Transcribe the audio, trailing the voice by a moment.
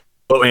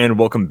Hello and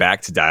welcome back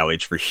to Dial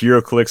H for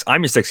HeroClix.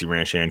 I'm your sexy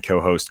ranch and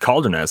co-host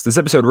Caldernes. This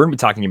episode we're going to be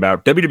talking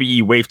about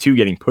WWE Wave 2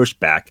 getting pushed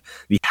back,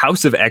 the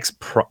House of X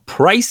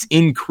price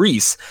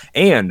increase,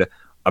 and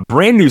a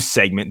brand new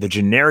segment, the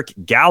Generic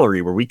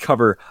Gallery, where we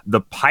cover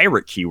the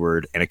pirate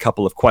keyword and a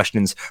couple of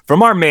questions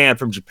from our man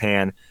from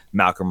Japan,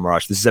 Malcolm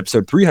Rush. This is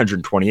episode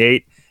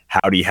 328.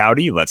 Howdy,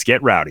 howdy, let's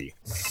get rowdy.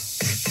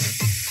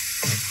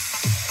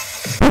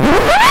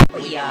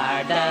 We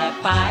are the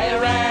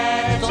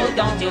pirates, so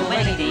don't do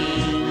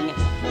anything.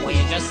 We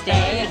just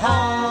stay at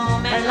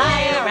home and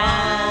lie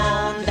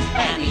around.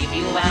 And if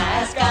you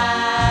ask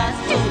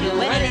us to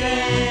do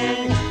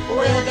anything,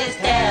 we'll just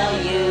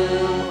tell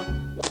you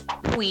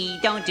we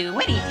don't do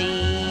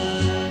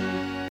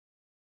anything.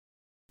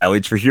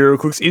 LH for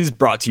HeroClix is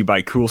brought to you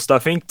by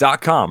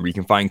CoolStuffInc.com, where you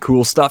can find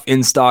cool stuff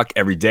in stock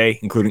every day,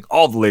 including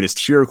all the latest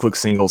HeroClix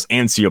singles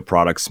and seal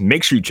products.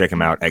 Make sure you check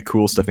them out at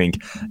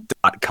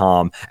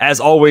CoolStuffInc.com. As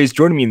always,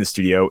 joining me in the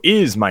studio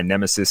is my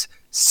nemesis,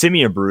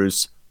 Simeon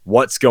Bruce.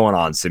 What's going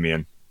on,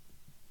 Simeon?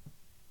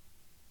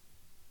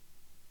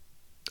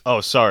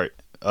 Oh, sorry.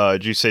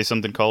 Did you say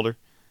something, Calder?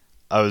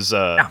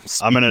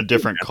 I'm in a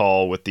different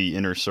call with the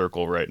inner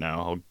circle right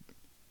now.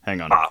 Hang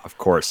on. Of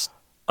course.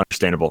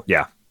 Understandable.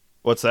 Yeah.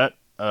 What's that?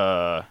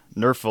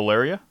 Nerf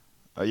Valeria?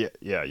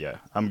 Yeah.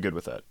 I'm good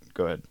with that.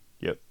 Go ahead.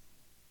 Yep.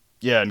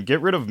 Yeah, and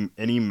get rid of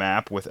any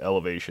map with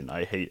elevation.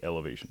 I hate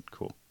elevation.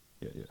 Cool.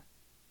 Yeah.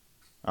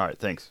 All right,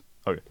 thanks.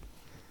 Okay.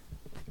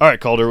 All right,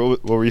 Calder,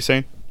 what were you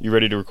saying? You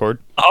ready to record?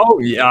 Oh,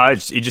 yeah. It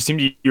just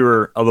seemed you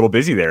were a little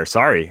busy there.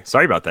 Sorry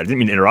about that. I didn't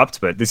mean to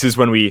interrupt, but this is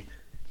when we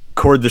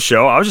record the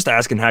show. I was just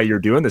asking how you're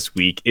doing this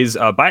week. Is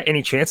by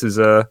any chance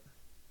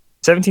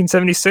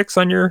 1776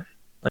 on your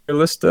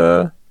list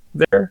there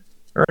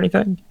or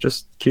anything?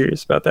 Just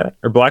curious about that.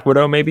 Or Black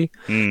Widow maybe?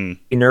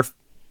 Nerf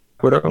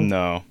Widow?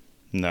 No.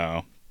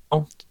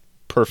 Oh.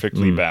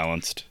 Perfectly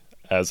balanced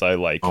as I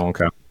like. Oh,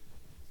 okay.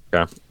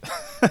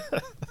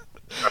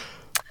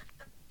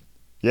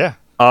 Yeah.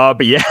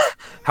 But yeah,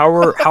 how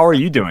are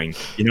you doing?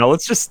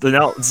 Let's just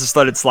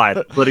let it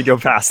slide. Let it go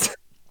past.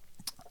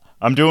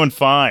 I'm doing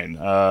fine.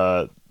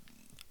 I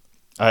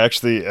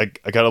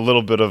got a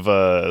little bit of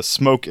a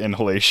smoke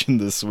inhalation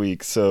this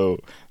week, so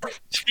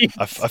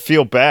I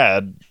feel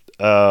bad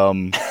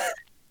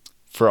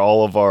for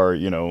all of our,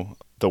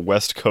 the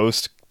West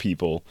Coast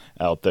people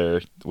out there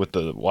with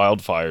the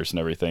wildfires and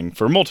everything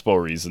for multiple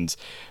reasons.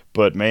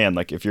 But man,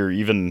 if you're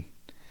even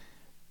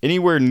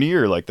anywhere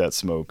near that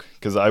smoke,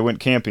 because I went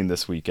camping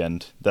this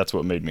weekend. That's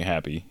what made me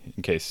happy.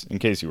 In case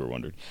you were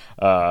wondering,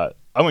 I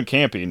went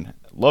camping.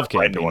 Love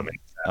camping.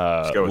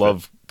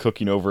 Love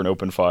cooking over an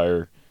open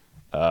fire.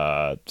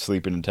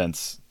 Sleeping in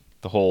tents.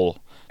 The whole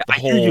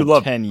you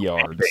love 10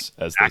 yards,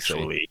 as they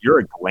say. You're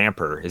a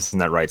glamper, isn't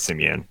that right,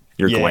 Simeon?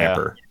 You're a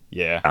glamper.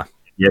 Yeah.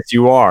 Yes,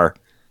 you are.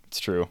 It's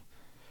true.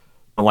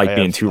 I don't like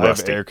being too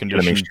rustic. I have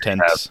air-conditioned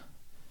tents,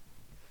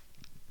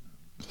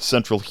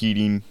 central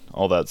heating,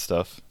 all that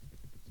stuff.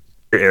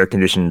 Your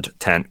air-conditioned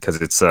tent, because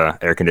it's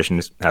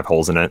air-conditioned, have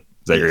holes in it. Is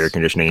that your air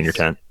conditioning in your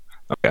tent?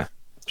 Okay.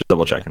 Just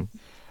double-checking.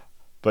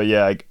 But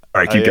yeah, all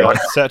right, keep going. I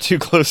sat too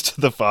close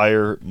to the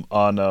fire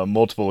on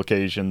multiple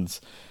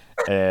occasions,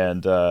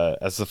 and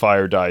as the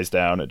fire dies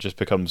down, it just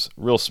becomes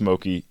real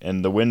smoky.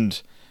 And the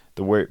wind,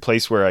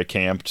 place where I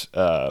camped,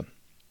 the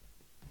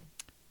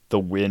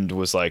wind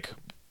was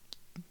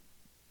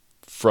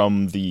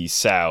from the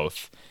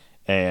south,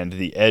 and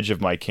the edge of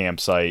my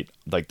campsite,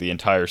 the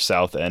entire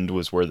south end,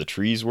 was where the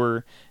trees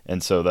were,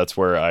 and so that's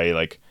where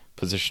I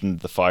positioned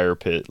the fire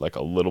pit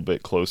a little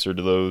bit closer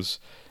to those.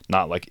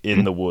 Not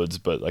in the woods,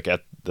 but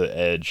at the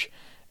edge.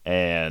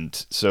 And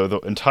so the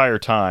entire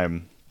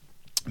time,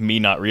 me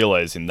not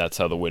realizing that's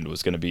how the wind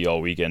was going to be all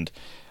weekend,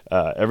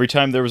 every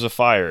time there was a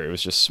fire, it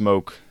was just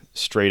smoke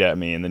straight at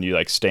me. And then you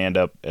stand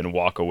up and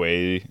walk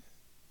away,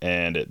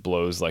 and it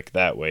blows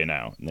that way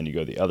now. And then you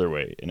go the other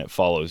way, and it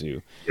follows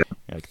you. Yeah.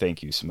 You're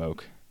thank you,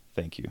 smoke.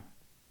 Thank you.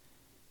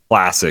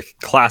 Classic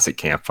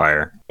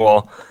campfire.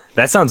 Well,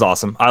 that sounds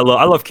awesome. I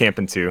love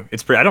camping too.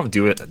 It's pretty. I don't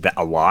do it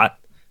a lot.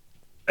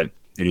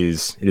 It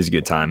is a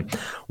good time.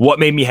 What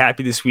made me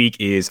happy this week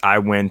is I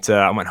went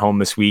home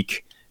this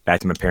week,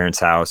 back to my parents'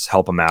 house,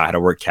 help them out, had to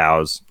work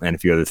cows and a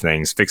few other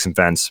things, fix some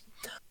fence,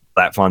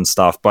 that fun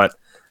stuff. But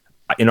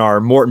in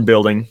our Morton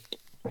building,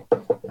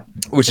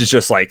 which is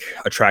just a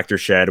tractor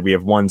shed, we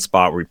have one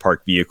spot where we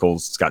park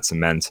vehicles. It's got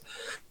cement,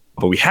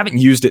 but we haven't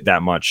used it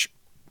that much.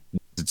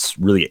 It's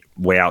really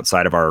way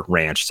outside of our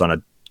ranch. It's on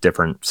a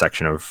different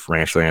section of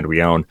ranch land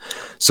we own.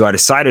 So I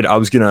decided I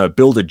was going to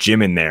build a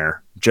gym in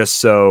there, just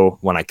so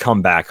when I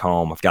come back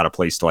home, I've got a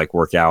place to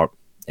work out.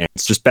 And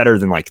it's just better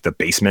than the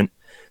basement.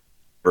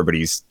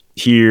 Everybody's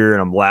here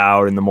and I'm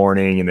loud in the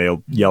morning and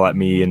they'll yell at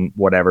me and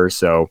whatever.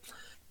 So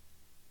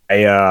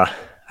I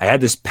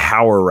had this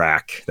power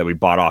rack that we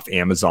bought off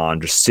Amazon,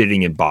 just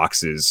sitting in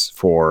boxes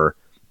for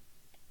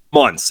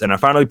months. And I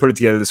finally put it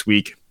together this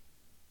week.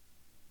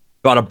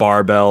 Bought a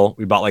barbell.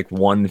 We bought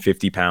one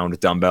 50-pound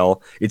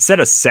dumbbell. It said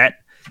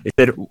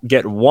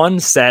get one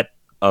set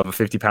of a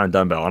 50-pound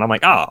dumbbell. And I'm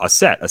like, a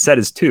set. A set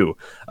is two.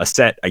 A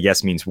set, I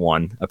guess, means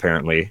one,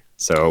 apparently.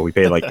 So we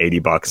paid like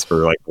 $80 for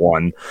like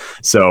one.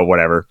 So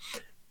whatever.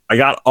 I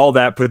got all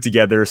that put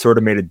together, sort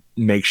of made a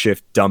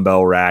makeshift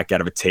dumbbell rack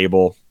out of a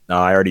table.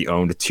 I already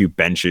owned 2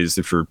 benches,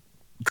 which were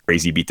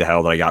crazy beat to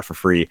hell, that I got for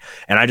free.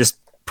 And I just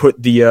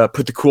put the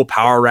cool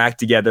power rack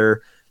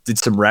together, did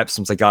some reps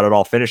once I got it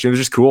all finished. It was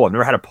just cool. I've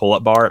never had a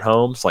pull-up bar at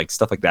home, so like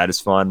stuff like that is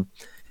fun.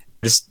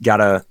 Just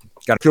gotta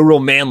feel real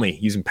manly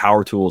using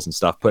power tools and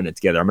stuff, putting it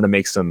together. I'm gonna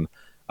make some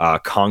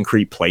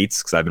concrete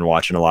plates because I've been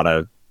watching a lot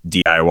of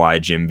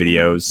DIY gym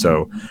videos.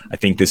 So I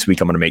think this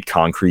week I'm gonna make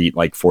concrete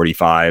like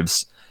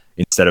 45s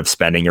instead of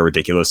spending a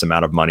ridiculous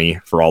amount of money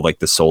for all like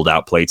the sold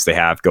out plates they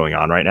have going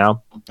on right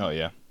now. Oh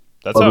yeah,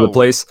 that's all over the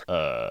place.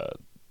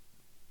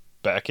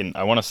 Back in,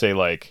 I want to say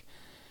like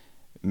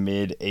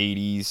mid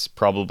 80s,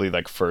 probably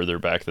like further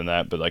back than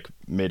that, but like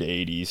mid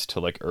 80s to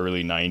like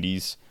early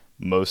 90s,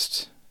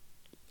 most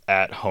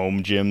at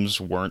home gyms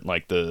weren't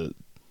like the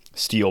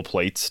steel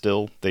plates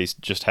still. They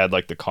just had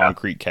like the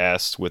concrete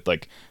casts with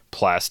like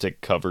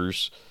plastic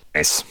covers.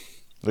 Nice.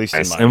 At least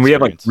nice. in my and experience. We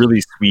have like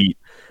really sweet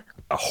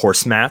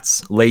horse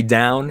mats laid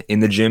down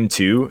in the gym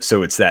too.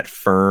 So it's that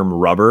firm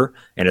rubber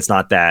and it's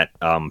not that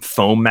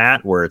foam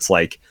mat where it's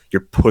like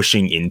you're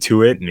pushing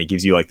into it and it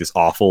gives you like this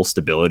awful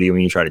stability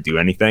when you try to do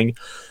anything.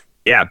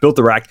 Yeah, built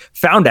the rack.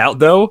 Found out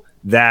though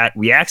that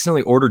we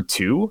accidentally ordered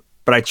 2,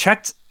 but I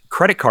checked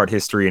credit card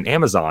history in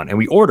Amazon and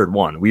we ordered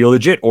 1. We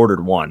legit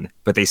ordered 1,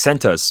 but they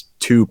sent us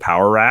 2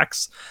 power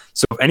racks.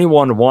 So if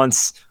anyone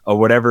wants a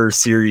whatever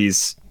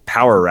series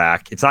power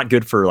rack, it's not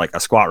good for like a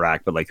squat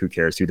rack, but like who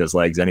cares, who does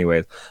legs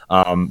anyway.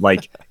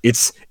 Like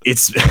it's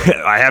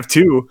I have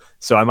 2,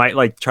 so I might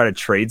like try to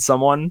trade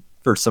someone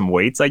for some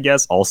weights, I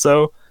guess,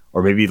 also,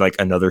 or maybe like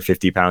another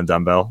 50-pound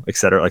dumbbell,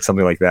 etc., like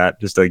something like that,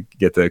 just to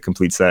get the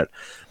complete set.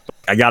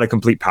 I got a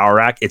complete power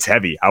rack. It's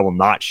heavy. I will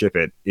not ship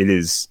it.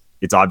 It's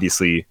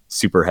obviously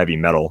super heavy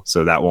metal,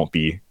 so that won't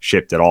be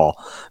shipped at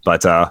all.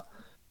 But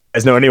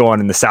as know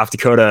anyone in the South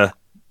Dakota,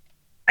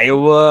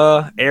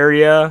 Iowa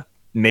area,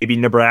 maybe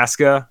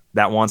Nebraska,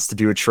 that wants to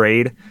do a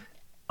trade,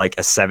 like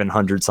a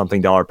 $700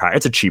 something power.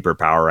 It's a cheaper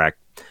power rack.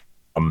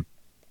 Let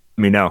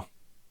me know,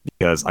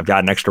 because I've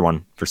got an extra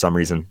one for some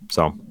reason.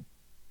 So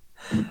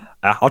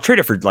I'll trade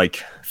it for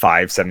like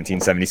 5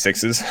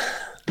 1776s.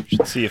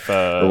 Should see if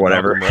or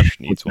whatever Rush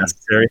needs one.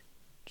 Necessary.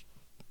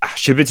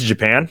 Ship it to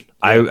Japan.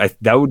 Yeah.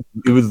 It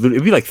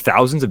would be like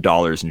thousands of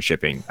dollars in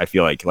shipping. I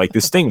feel like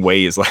this thing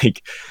weighs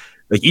like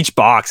each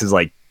box is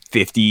like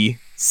 50,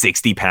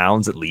 60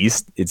 pounds at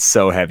least. It's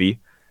so heavy.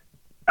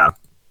 Yeah.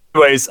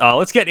 Anyways,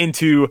 let's get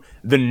into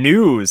the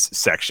news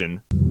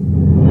section.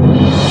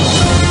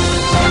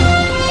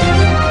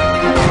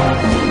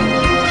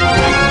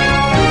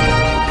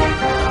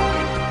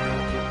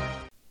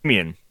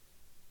 Ian, what's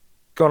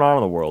going on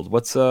in the world?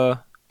 What's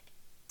the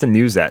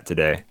news at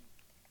today?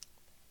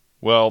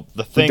 Well,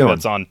 the thing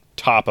that's on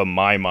top of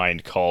my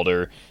mind,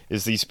 Calder,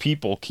 is these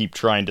people keep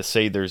trying to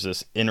say there's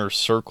this inner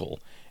circle.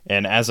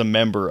 And as a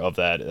member of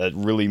that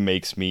really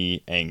makes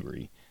me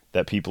angry.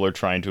 That people are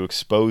trying to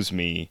expose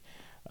me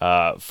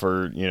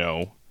for,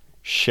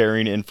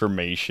 sharing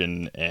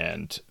information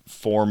and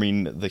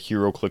forming the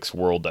HeroClix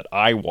world that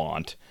I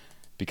want.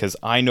 Because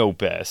I know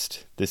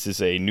best. This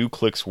is a new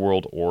Clix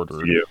world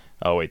order. Yeah.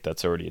 Oh, wait,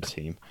 that's already a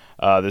team.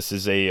 This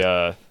is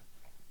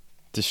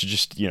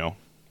just, I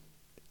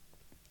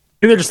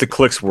think they're just the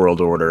Clix World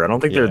Order. I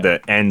don't think they're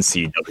the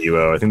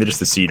NCWO. I think they're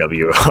just the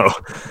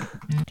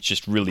CWO. It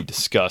just really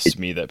disgusts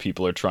me that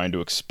people are trying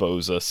to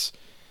expose us.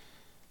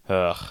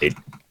 How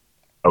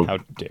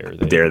dare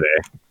they? Dare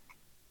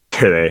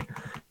they?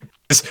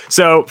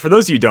 So, for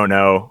those of you who don't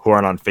know, who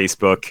aren't on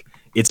Facebook,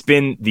 it's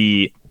been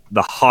the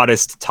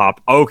hottest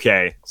top.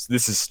 Okay, so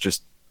this is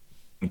just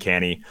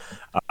uncanny.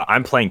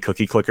 I'm playing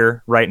Cookie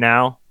Clicker right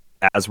now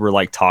as we're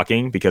like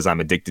talking because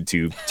I'm addicted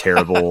to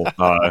terrible.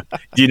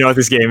 Do you know what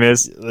this game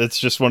is? It's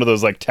just one of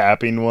those like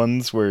tapping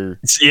ones where.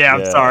 Yeah,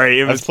 I'm sorry.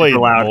 It was I've played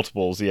loud.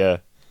 multiples. Yeah.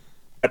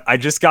 I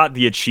just got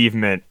the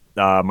achievement.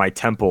 My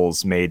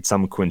temples made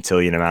some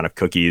quintillion amount of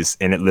cookies,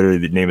 and it literally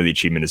the name of the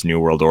achievement is New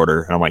World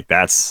Order. And I'm like,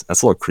 that's a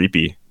little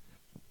creepy.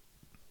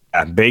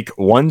 Bake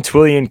 1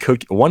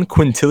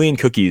 quintillion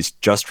cookies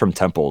just from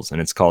temples, and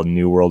it's called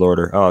New World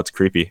Order. Oh, it's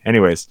creepy.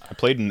 Anyways, I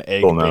played an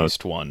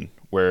egg-based one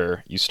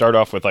where you start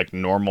off with like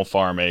normal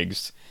farm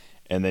eggs,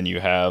 and then you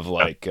have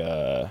like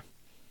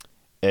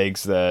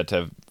eggs that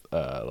have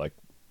like,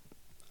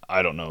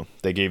 I don't know,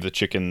 they gave the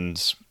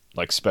chickens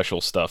like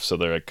special stuff, so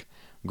they're like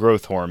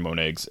growth hormone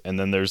eggs, and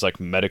then there's like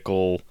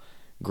medical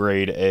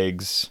grade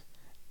eggs,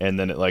 and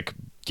then it like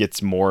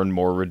gets more and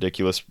more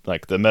ridiculous.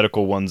 Like the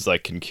medical ones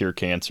like can cure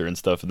cancer and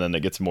stuff, and then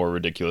it gets more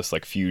ridiculous,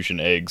 like fusion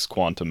eggs,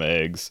 quantum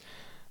eggs,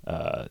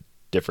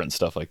 different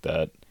stuff like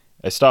that.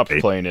 I stopped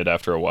playing it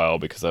after a while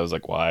because I was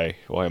like, why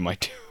am I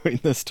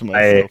doing this to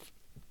myself? I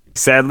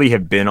sadly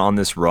have been on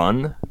this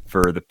run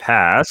for the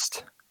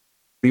past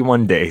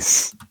 31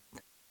 days.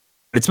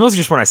 It's mostly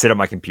just when I sit at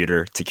my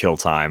computer to kill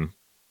time.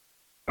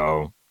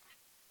 Oh,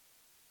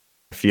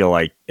 feel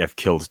like I've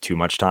killed too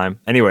much time.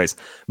 Anyways,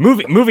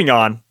 moving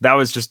on. That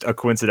was just a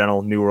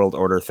coincidental New World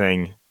Order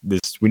thing.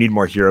 We need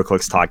more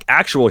HeroClix talk,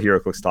 actual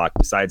HeroClix talk,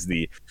 besides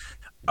the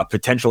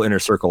potential inner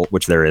circle,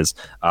 which there is.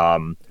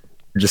 We're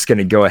just going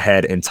to go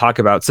ahead and talk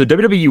about. So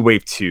WWE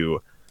Wave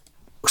 2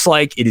 looks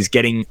like it is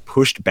getting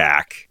pushed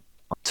back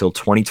until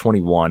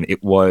 2021.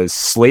 It was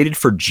slated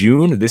for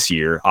June this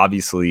year.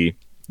 Obviously,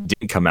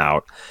 didn't come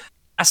out.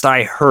 Last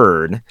I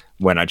heard,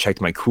 when I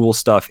checked my Cool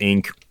Stuff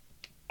Inc.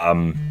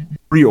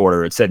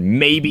 Pre-order, it said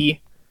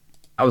maybe.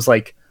 I was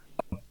like,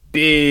 a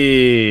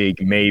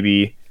big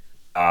maybe.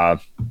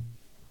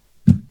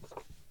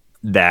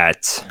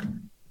 That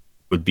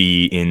would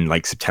be in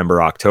like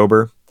September,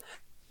 October.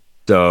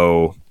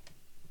 So,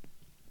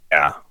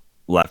 yeah,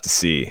 we'll have to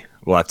see.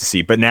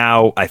 But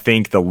now I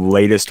think the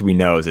latest we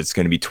know is it's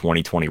going to be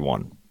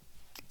 2021.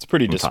 It's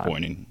pretty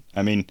disappointing.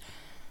 I mean,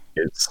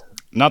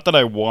 not that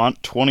I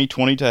want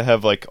 2020 to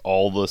have like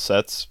all the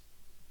sets,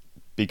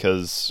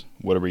 because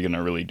what are we going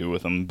to really do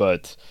with them?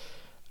 But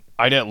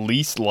I'd at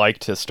least like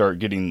to start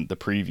getting the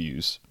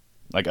previews.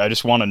 Like, I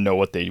just want to know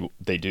what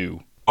they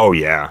do. Oh,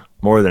 yeah.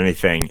 More than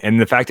anything. And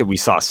the fact that we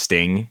saw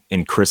Sting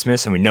in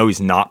Christmas, and we know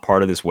he's not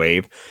part of this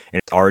wave, and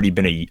it's already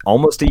been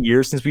almost a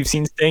year since we've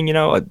seen Sting,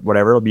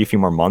 whatever, it'll be a few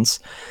more months.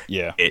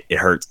 Yeah. It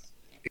hurts.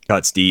 It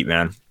cuts deep,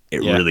 man. It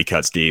really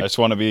cuts deep. I just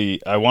want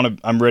to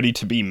I'm ready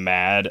to be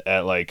mad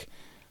at, like,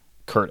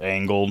 Kurt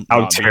Angle.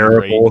 How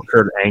terrible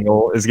Kurt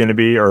Angle is going to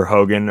be, or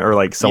Hogan, or,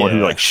 like, someone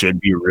who, like, should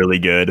be really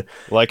good.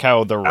 Like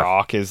how The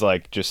Rock is,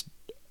 like, just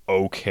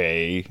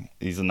okay.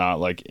 He's not,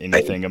 like,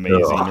 anything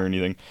amazing or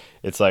anything.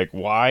 It's like,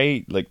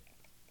 why? Like,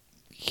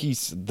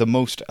 he's the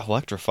most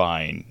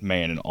electrifying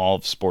man in all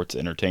of sports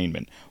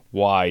entertainment.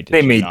 Why did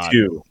they made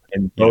two,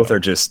 and both are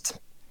just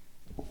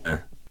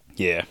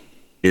yeah,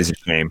 is a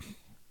shame.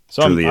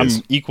 So I'm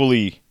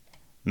equally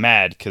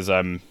mad because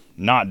I'm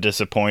not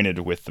disappointed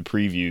with the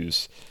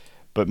previews,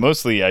 but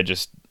mostly I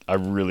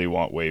really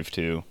want Wave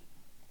 2.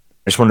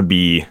 I just want to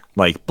be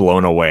like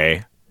blown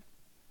away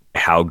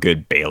how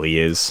good Bayley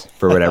is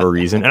for whatever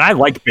reason. And I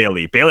like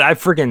Bayley.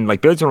 Bayley's one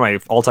of my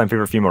all-time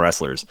favorite female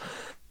wrestlers.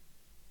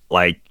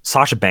 Like,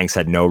 Sasha Banks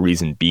had no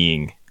reason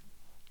being,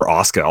 or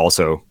Asuka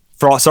also.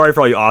 Sorry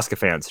for all you Asuka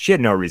fans. She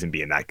had no reason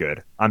being that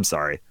good. I'm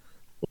sorry.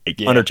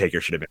 Like,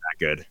 Undertaker should have been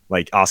that good.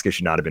 Like, Asuka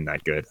should not have been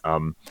that good.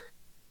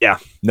 Yeah,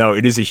 no,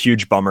 it is a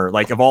huge bummer.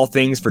 Like, of all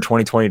things for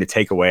 2020 to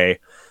take away,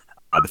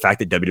 the fact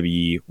that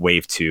WWE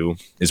Wave 2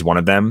 is one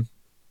of them,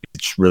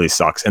 it really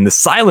sucks. And the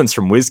silence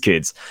from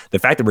WizKids, the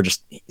fact that we're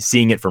just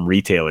seeing it from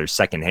retailers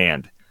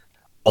secondhand,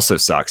 also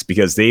sucks,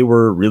 because they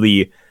were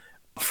really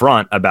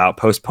upfront about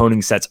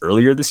postponing sets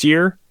earlier this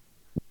year,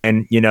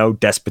 and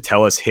Des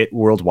Patelis hit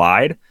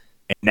worldwide,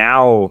 and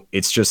now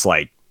it's just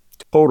like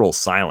total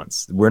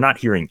silence. We're not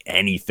hearing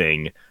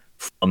anything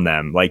from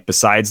them, like,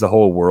 besides the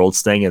whole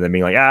Worlds thing, and then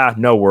being like,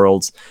 no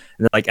Worlds,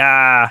 and they're like,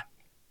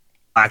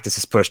 Galactus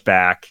is pushed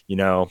back,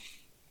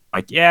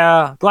 Like,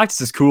 yeah,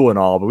 Galactus is cool and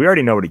all, but we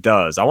already know what he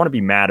does. I want to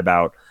be mad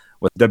about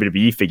what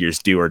WWE figures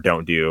do or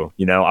don't do.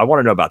 I want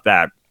to know about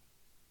that.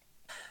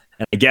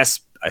 And I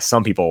guess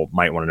some people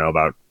might want to know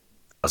about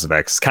House of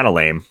X. Kind of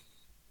lame.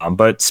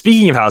 But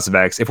speaking of House of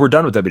X, if we're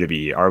done with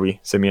WWE, are we,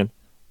 Simeon?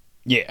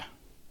 Yeah,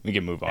 we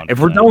can move on. If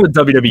we're done with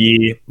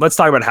WWE, let's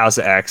talk about House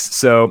of X.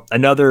 So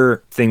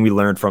another thing we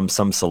learned from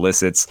some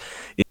solicits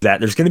is that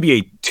there's going to be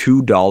a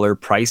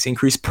 $2 price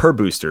increase per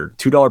booster.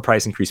 $2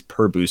 price increase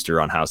per booster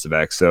on House of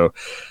X. So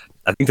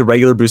I think the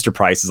regular booster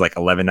price is like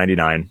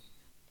 $11.99.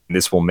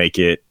 This will make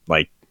it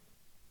like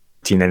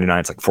 $13.99.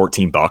 It's like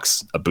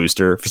 $14 a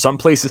booster. For some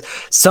places,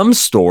 some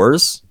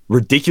stores,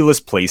 ridiculous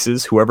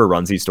places, whoever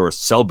runs these stores,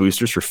 sell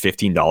boosters for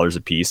 $15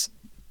 a piece.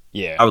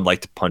 Yeah, I would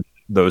like to punch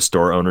those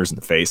store owners in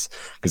the face,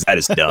 because that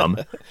is dumb.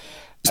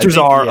 Boosters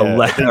are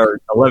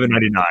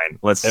 $11.99.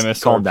 Let's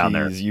MSRP calm down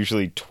there. Is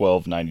usually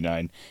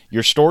 $12.99.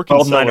 Your store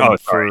can sell them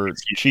for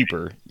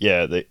cheaper.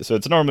 Yeah, so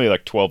it's normally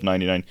like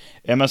 $12.99.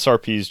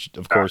 MSRP is,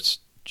 of course,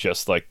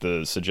 just like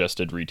the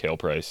suggested retail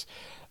price.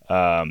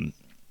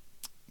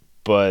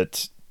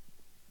 But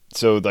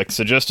so, like,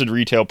 suggested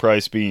retail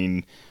price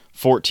being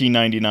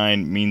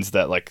 $14.99 means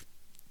that, like,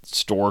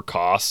 store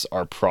costs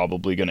are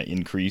probably going to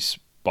increase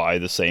by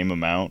the same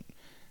amount.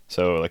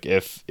 So, like,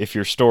 if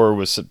your store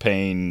was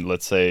paying,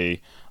 let's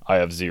say, I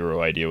have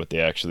zero idea what they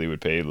actually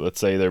would pay. Let's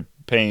say they're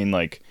paying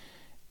like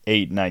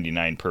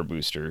 $8.99 per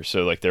booster.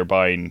 So, like, they're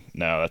buying,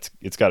 no,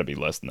 it's got to be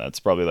less than that. It's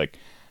probably like,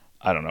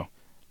 I don't know.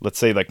 Let's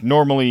say, like,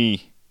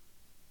 normally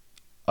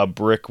a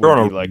brick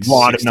would be like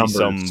 60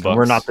 some bucks.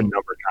 We're not the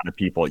number kind of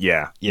people.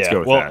 Yeah. Yeah. Let's go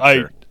with well,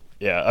 that,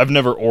 sure. I've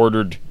never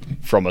ordered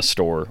from a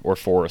store or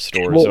for a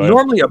store. Well, so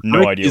normally I have a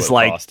brick no idea is what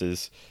like cost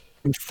is.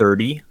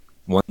 130,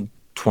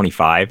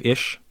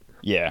 125-ish.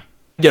 Yeah.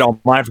 I get all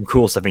mine from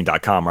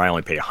coolstuffing.com, where I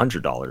only pay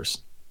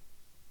 $100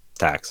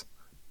 tax.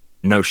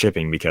 No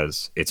shipping,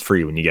 because it's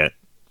free when you get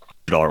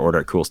a $100 order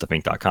at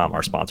coolstuffing.com,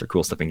 our sponsor,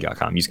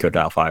 coolstuffing.com. Use code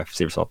DIAL5,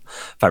 save yourself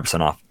 5%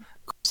 off,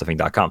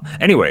 coolstuffing.com.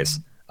 Anyways,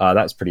 that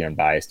was pretty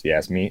unbiased, if you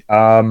ask me.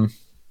 I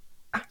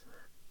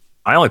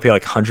only pay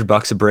like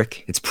 $100 a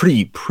brick. It's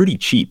pretty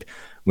cheap.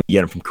 when you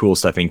get them from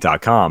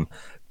CoolStuffInc.com.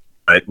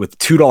 But with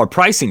 $2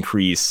 price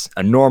increase,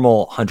 a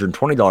normal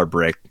 $120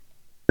 brick,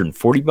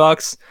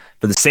 $140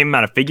 for the same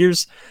amount of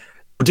figures.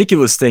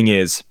 Ridiculous thing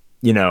is,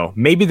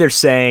 maybe they're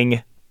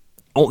saying,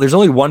 oh, there's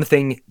only one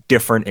thing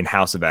different in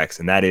House of X,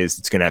 and that is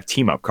it's going to have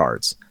team up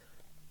cards.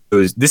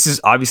 This is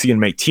obviously going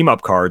to make team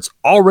up cards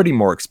already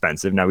more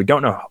expensive. Now, we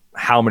don't know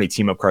how many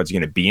team up cards are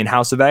going to be in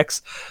House of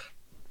X,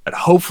 but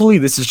hopefully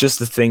this is just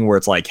the thing where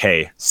it's like,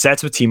 hey,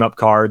 sets with team up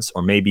cards,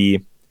 or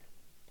maybe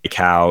like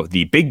how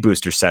the big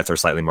booster sets are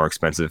slightly more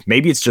expensive.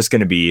 Maybe it's just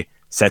going to be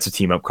sets with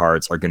team up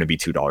cards are going to be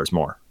 $2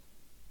 more.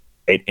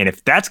 Right? And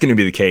if that's going to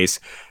be the case,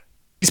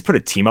 just put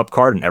a team up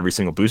card in every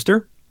single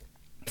booster.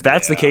 If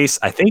that's the case,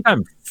 I think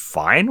I'm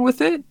fine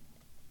with it.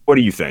 What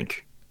do you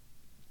think?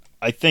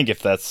 I think if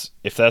that's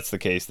the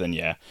case, then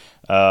yeah.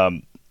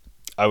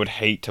 I would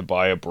hate to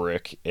buy a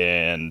brick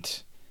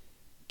and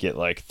get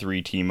like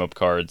 3 team up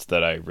cards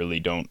that I really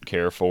don't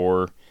care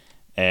for,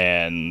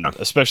 and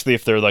especially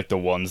if they're like the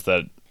ones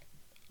that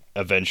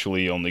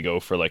eventually only go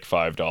for like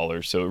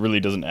 $5, so it really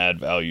doesn't add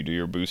value to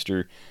your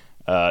booster.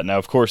 Now,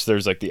 of course,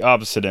 there's like the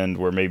opposite end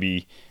where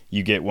maybe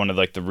you get one of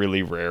like the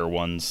really rare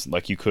ones,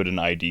 like you could an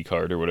ID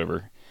card or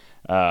whatever,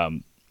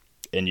 and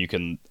you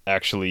can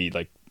actually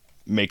like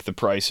make the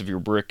price of your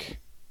brick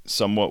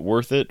somewhat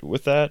worth it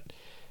with that.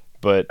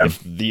 But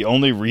if the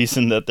only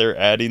reason that they're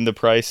adding the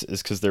price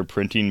is because they're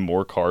printing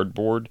more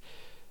cardboard,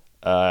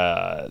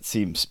 it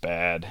seems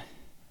bad.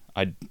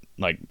 I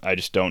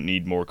just don't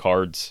need more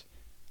cards.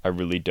 I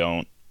really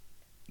don't.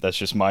 That's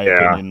just my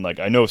opinion.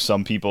 Like, I know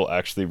some people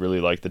actually really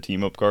like the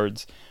team up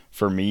cards.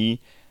 For me,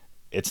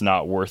 it's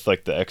not worth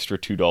like the extra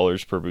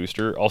 $2 per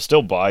booster. I'll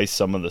still buy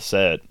some of the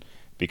set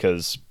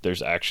because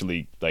there's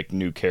actually like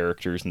new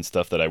characters and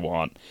stuff that I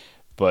want.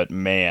 But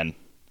man,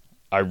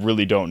 I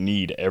really don't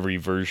need every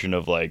version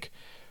of like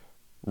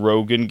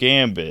Rogan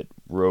Gambit,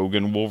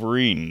 Rogan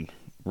Wolverine,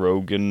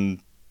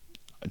 Rogan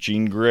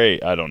Jean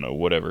Grey. I don't know,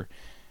 whatever.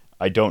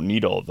 I don't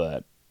need all of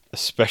that,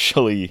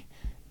 especially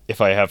if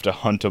I have to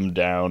hunt them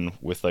down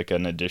with like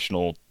an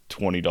additional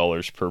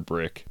 $20 per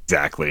brick.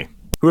 Exactly.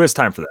 Who has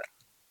time for that?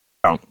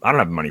 I don't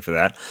have money for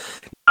that.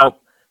 Now, I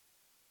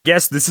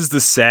guess this is the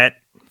set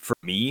for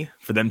me,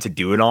 for them to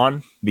do it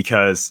on,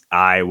 because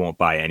I won't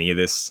buy any of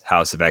this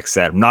House of X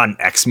set. I'm not an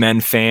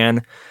X-Men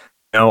fan.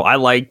 I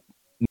like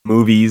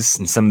movies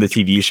and some of the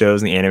TV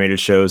shows and the animated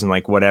shows and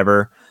like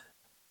whatever.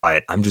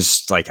 But I'm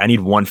just like, I need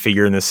one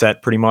figure in this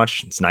set pretty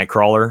much. It's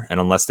Nightcrawler. And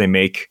unless they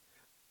make,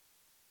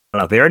 I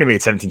don't know, they already made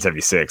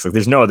 1776. Like,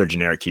 there's no other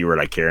generic keyword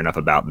I care enough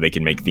about that they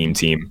can make theme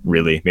team,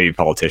 really. Maybe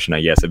politician,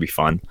 I guess. It'd be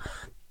fun.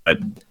 But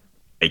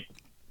like,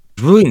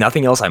 really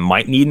nothing else I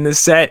might need in this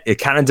set. It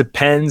kind of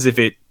depends if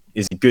it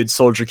is a good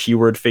soldier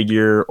keyword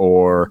figure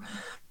or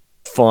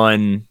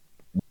fun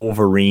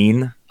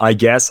Wolverine, I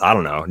guess. I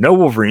don't know. No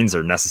Wolverines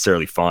are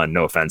necessarily fun.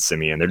 No offense,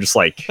 Simeon. They're just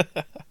like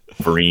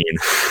Wolverine.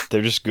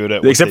 They're just good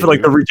at what except they for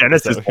like do. the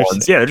Regenesis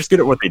ones. Yeah, they're just good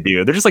at what they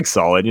do. They're just like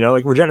solid,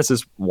 like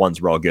Regenesis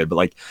ones were all good, but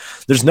like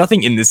there's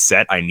nothing in this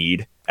set I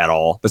need at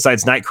all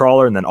besides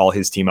Nightcrawler and then all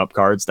his team up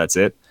cards. That's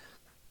it.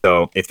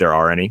 So if there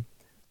are any.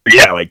 But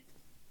yeah, like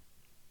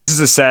this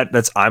is a set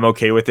I'm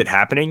okay with it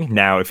happening.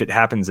 Now, if it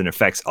happens and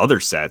affects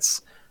other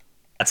sets,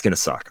 that's going to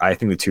suck. I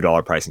think the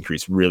 $2 price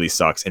increase really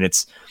sucks. And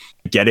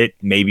get it.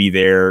 Maybe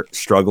they're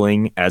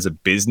struggling as a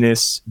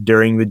business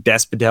during the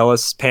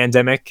Despodelis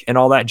pandemic and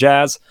all that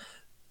jazz.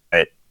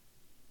 But,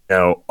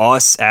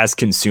 us as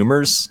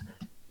consumers,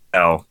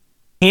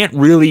 can't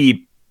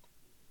really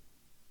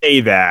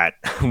say that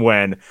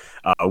when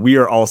we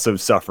are also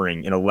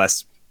suffering in a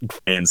less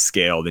grand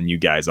scale than you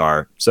guys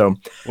are. So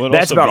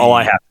that's about all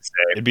I have to say.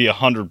 It'd be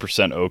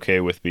 100% okay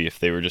with me if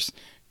they were just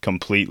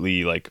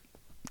completely like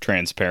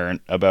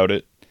transparent about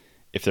it.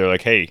 If they're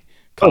like, hey,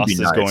 cost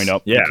is going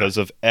up because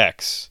of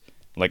X,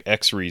 like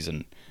X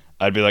reason,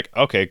 I'd be like,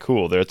 okay,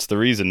 cool, that's the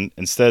reason.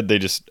 Instead,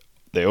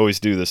 they always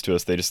do this to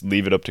us. They just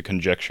leave it up to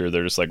conjecture.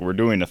 They're just like, we're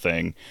doing a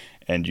thing,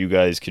 and you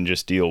guys can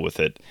just deal with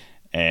it,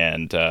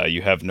 and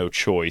you have no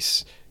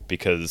choice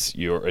because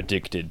you're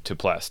addicted to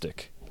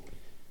plastic.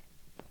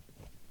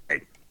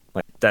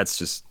 Like, that's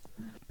just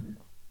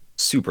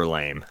super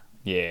lame.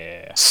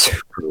 Yeah.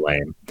 Super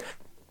lame.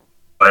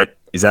 But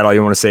is that all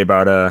you want to say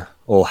about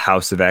old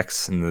House of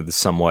X and the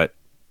somewhat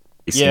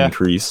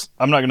increase?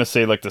 I'm not going to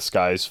say like the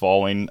sky's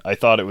falling. I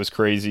thought it was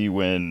crazy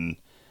when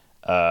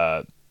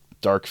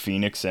Dark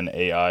Phoenix and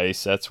AI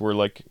sets were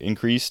like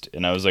increased,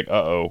 and I was like,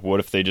 uh-oh,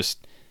 what if they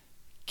just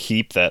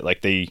keep that?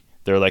 Like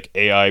they're like,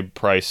 AI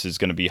price is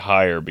going to be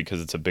higher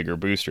because it's a bigger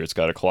booster. It's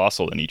got a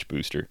Colossal in each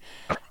booster.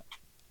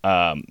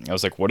 I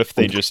was like, what if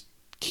they just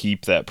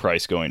keep that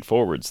price going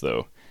forwards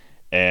though?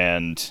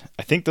 And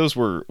I think those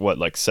were what,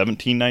 like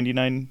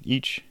 $17.99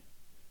 each.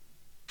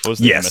 What was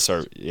the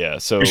MSR? Yeah,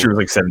 so it was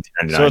like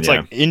 $17.99. So it's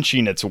like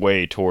inching its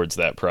way towards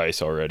that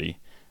price already.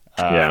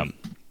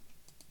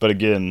 But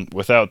again,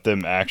 without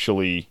them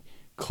actually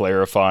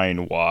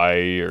clarifying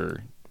why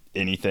or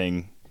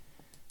anything,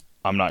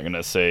 I'm not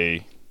gonna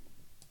say.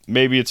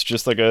 Maybe it's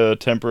just like a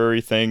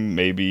temporary thing.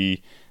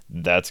 Maybe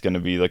that's gonna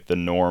be like the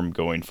norm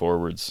going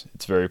forwards.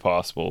 It's very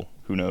possible.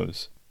 who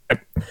knows?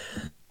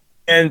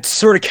 And to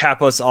sort of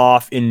cap us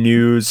off in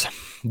news,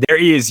 there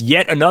is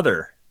yet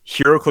another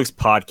HeroClix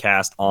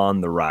podcast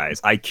on the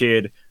rise. I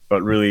kid,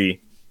 but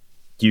really,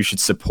 you should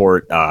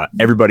support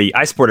everybody.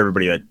 I support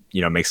everybody that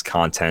makes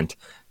content.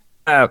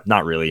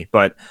 Not really,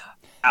 but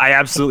I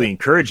absolutely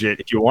encourage it.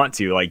 If you want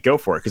to, like, go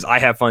for it, because I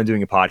have fun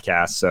doing a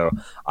podcast. So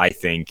I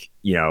think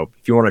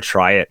if you want to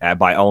try it,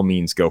 by all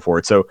means, go for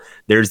it. So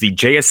there's the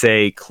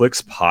JSA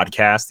Clicks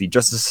podcast, the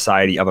Justice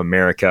Society of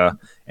America,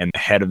 and the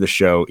head of the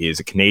show is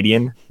a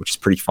Canadian, which is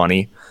pretty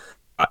funny.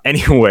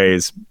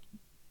 Anyways,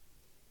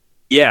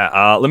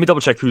 let me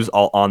double check who's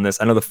all on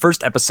this. I know the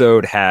first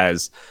episode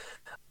has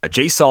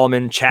Jay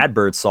Solomon, Chad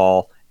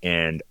Birdsall,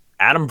 and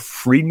Adam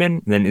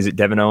Friedman. And then is it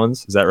Devin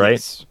Owens? Is that right?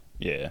 Yes.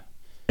 Yeah.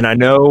 And I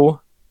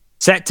know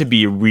set to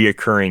be a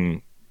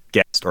reoccurring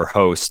guest or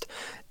host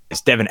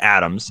is Devin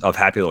Adams of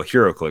Happy Little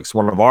HeroClix,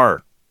 one of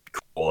our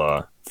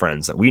cool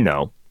friends that we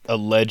know.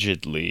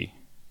 Allegedly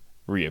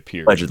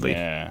reappeared. Allegedly.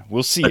 Yeah.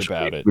 We'll see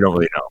about it. We don't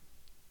really know.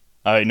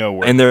 I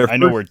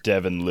know where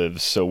Devin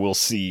lives, so we'll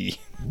see.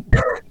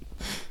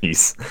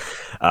 Peace.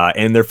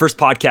 And their first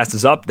podcast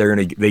is up.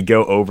 They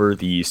go over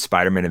the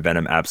Spider-Man and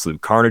Venom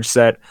Absolute Carnage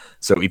set.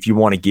 So if you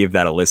want to give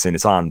that a listen,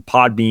 it's on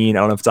Podbean. I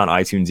don't know if it's on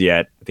iTunes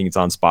yet. I think it's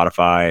on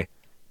Spotify,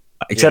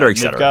 et cetera, et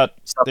cetera.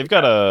 They've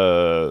got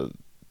a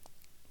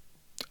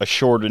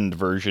shortened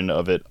version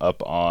of it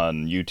up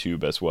on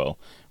YouTube as well,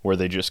 where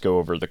they just go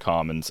over the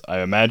commons.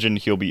 I imagine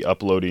he'll be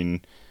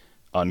uploading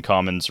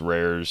uncommons,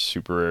 rares,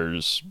 super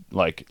rares,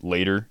 like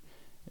later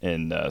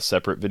in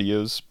separate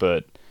videos,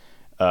 but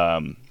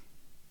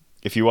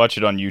if you watch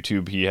it on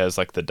YouTube, he has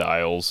like the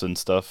dials and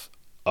stuff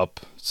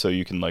up, so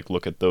you can like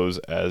look at those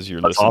as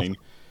you're listening.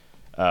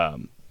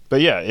 Awesome.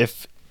 But yeah,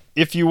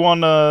 if you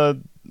want a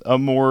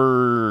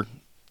more,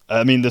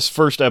 this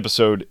first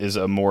episode is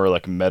a more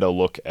like meta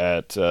look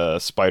at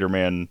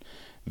Spider-Man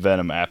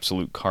Venom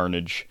Absolute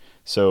Carnage.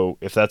 So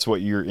if that's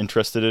what you're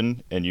interested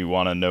in, and you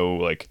want to know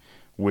like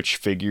which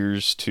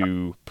figures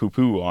to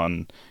poo-poo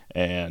on,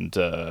 and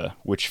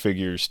which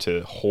figures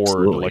to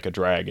hoard like a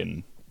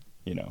dragon,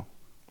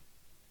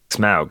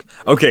 Smaug.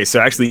 Okay,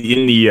 so actually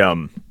in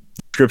the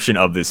description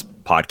of this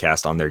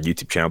podcast on their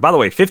YouTube channel, by the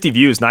way, 50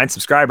 views, 9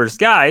 subscribers.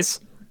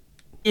 Guys,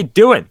 what are you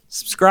doing?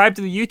 Subscribe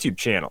to the YouTube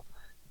channel.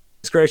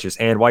 It's gracious.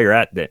 And while you're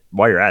at it,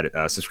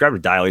 subscribe to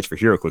Dial H for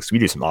HeroClix. We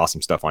do some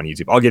awesome stuff on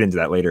YouTube. I'll get into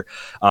that later.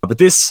 But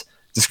this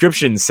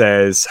description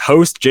says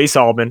host Jay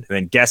Solomon, and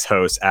then guest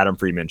hosts Adam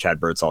Friedman,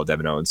 Chad Birdsall,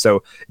 Devin Owens.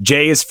 So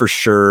Jay is for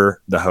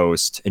sure the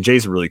host, and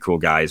Jay's a really cool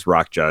guy. He's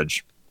rock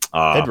judge.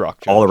 Head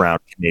rock judge.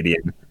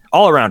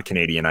 All around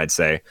Canadian, I'd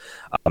say.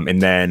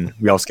 And then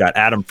we also got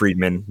Adam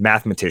Friedman,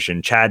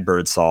 mathematician, Chad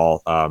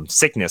Birdsall,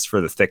 sickness for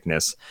the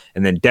thickness,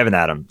 and then Devin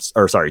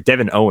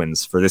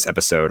Owens for this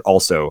episode,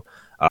 also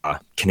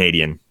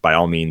Canadian by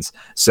all means.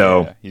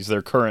 So yeah, he's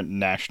their current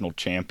national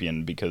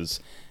champion because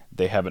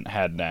they haven't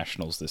had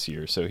nationals this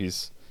year. So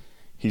he's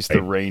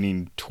the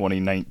reigning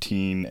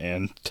 2019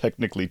 and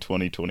technically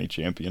 2020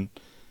 champion.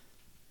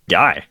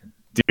 Guy.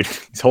 Dude,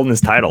 he's holding his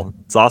title.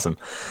 It's awesome.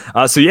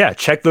 So yeah,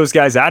 check those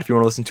guys out if you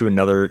want to listen to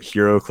another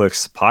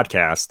HeroClix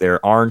podcast.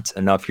 There aren't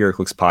enough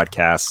HeroClix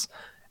podcasts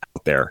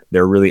out there.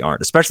 There really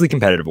aren't, especially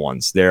competitive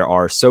ones. There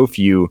are so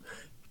few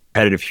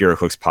competitive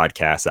HeroClix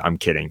podcasts. I'm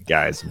kidding,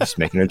 guys. I'm just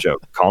making a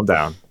joke. Calm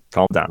down.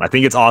 I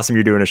think it's awesome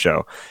you're doing a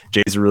show.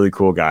 Jay's a really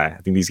cool guy.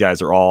 I think these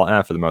guys are all,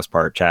 for the most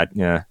part. Chad,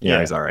 yeah,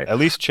 he's all right. At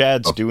least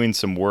Chad's doing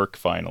some work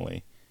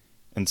finally,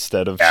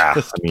 instead of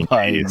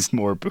buying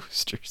more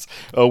boosters.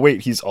 Oh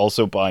wait, he's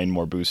also buying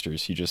more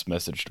boosters. He just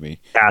messaged me.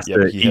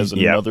 But he has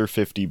another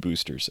 50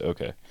 boosters.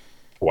 Okay.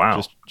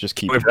 Wow. Just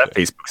keep wait for that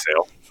Facebook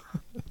sale.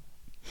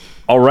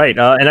 All right,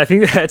 and I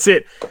think that's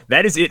it.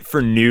 That is it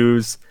for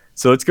news.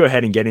 So let's go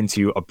ahead and get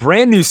into a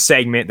brand new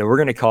segment that we're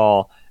going to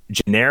call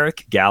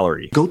Generic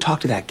Gallery. Go talk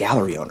to that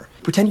gallery owner.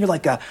 Pretend you're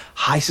like a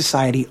high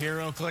society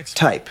HeroClix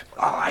type.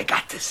 Oh, I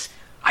got this.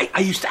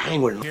 I used to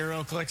hang with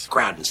HeroClix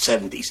crowd in the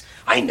 70s.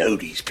 I know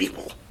these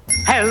people.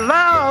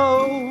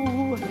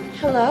 Hello!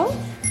 Hello?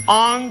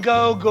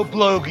 Ongo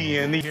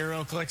Goblogian, the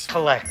HeroClix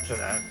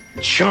collector.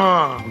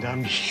 Charmed,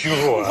 I'm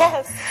sure.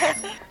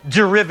 Yes.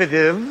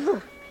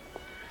 Derivative.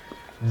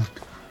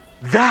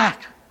 That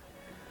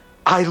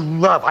I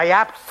love. I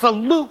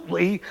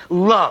absolutely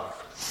love.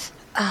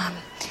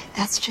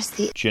 That's just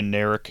the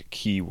generic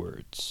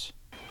keywords.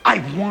 I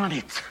want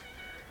it.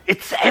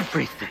 It's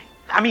everything.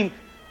 I mean,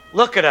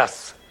 look at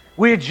us.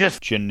 We're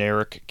just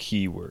generic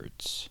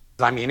keywords.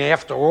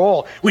 After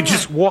all, we're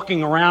just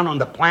walking around on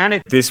the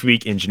planet. This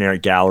week in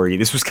Generic Gallery,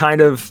 this was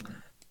kind of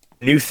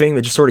a new thing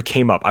that just sort of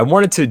came up. I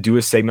wanted to do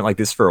a segment like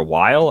this for a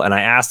while, and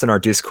I asked in our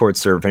Discord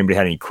server if anybody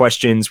had any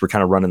questions. We're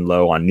kind of running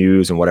low on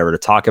news and whatever to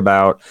talk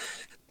about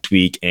this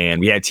week,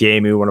 and we had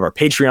Tiemu, one of our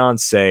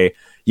Patreons, say,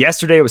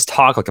 yesterday was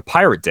Talk Like a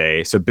Pirate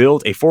Day, so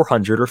build a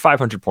 400 or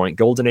 500 point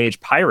Golden Age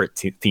pirate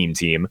theme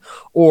team,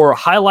 or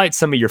highlight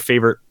some of your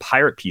favorite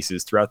pirate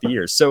pieces throughout the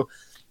years. So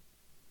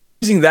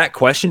using that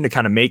question to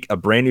kind of make a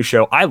brand new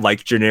show. I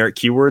like generic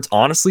keywords,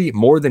 honestly,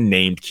 more than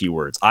named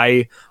keywords.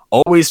 I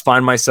always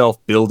find myself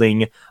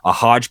building a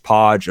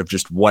hodgepodge of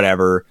just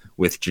whatever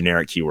with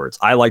generic keywords.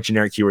 I like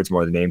generic keywords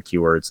more than named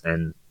keywords,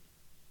 and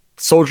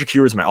soldier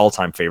keyword is my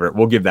all-time favorite.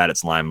 We'll give that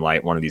its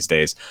limelight one of these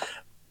days.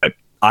 But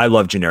I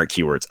love generic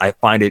keywords. I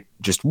find it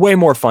just way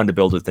more fun to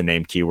build with the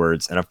named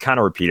keywords, and I've kind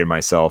of repeated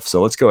myself.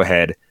 So let's go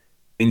ahead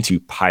into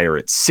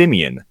pirates.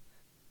 Simeon,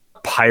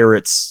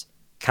 pirates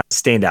kind of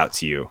stand out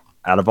to you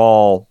out of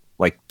all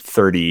like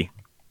 30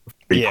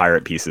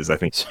 pirate pieces, I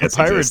think. So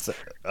pirates,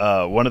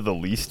 one of the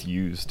least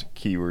used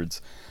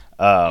keywords.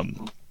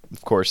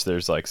 Of course,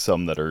 there's like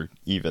some that are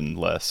even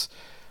less,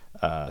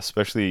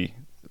 especially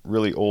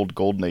really old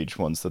Golden Age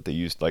ones that they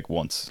used like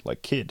once,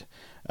 like Kid.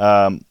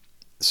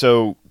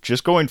 So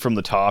just going from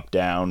the top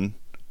down,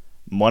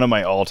 one of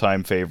my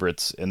all-time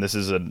favorites, and this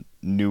is a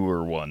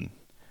newer one.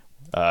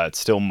 It's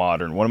still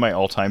modern. One of my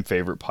all-time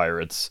favorite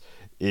pirates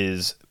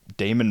is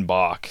Damon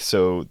Bach.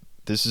 So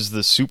this is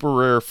the super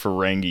rare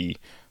Ferengi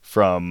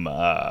from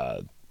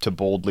To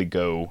Boldly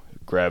Go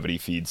Gravity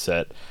Feed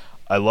set.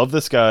 I love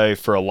this guy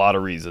for a lot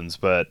of reasons,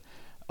 but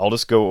I'll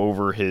just go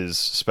over his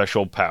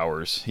special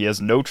powers. He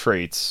has no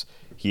traits.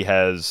 He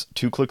has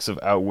 2 clicks of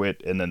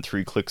Outwit and then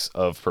 3 clicks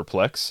of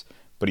Perplex,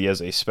 but he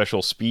has a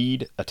special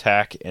speed,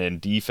 attack,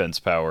 and defense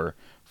power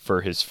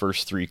for his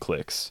first 3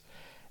 clicks.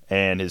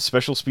 And his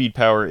special speed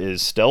power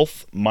is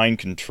Stealth, Mind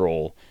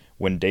Control.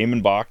 When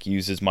Damon Bach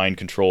uses Mind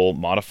Control,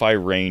 modify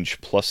range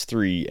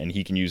 +3, and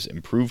he can use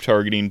improved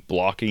targeting,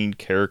 blocking,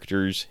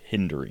 characters,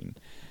 hindering,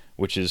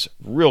 which is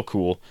real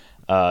cool.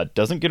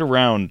 Doesn't get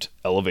around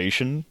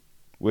elevation,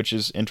 which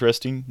is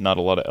interesting. Not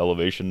a lot of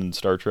elevation in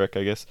Star Trek,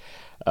 I guess.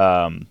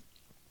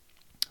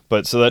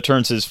 But so that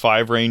turns his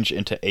 5 range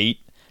into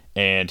 8,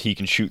 and he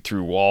can shoot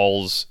through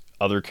walls,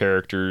 other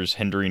characters,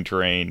 hindering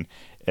terrain.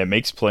 It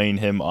makes playing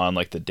him on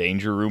like the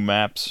Danger Room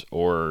maps,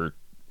 or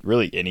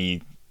really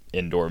any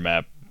indoor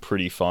map,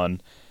 pretty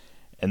fun.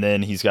 And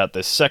then he's got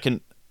this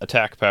second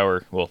attack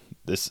power. Well,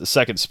 this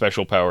second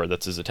special power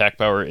that's his attack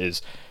power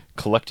is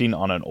collecting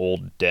on an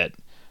old debt.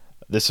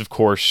 This, of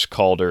course,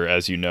 Calder,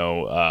 as you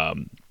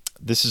know,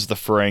 this is the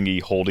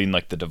Ferengi holding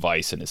like the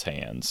device in his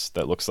hands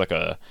that looks like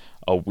a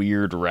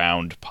weird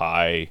round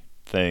pie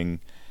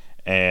thing.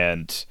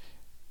 And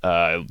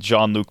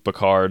Jean-Luc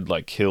Picard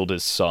like killed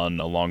his son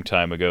a long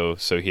time ago,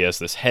 so he has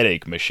this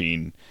headache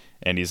machine,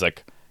 and he's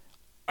like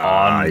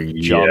on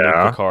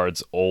Jean-Luc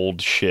Picard's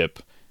old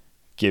ship,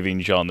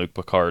 giving Jean-Luc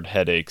Picard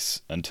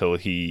headaches until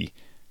he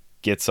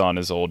gets on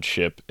his old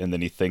ship, and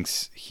then he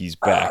thinks he's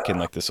back in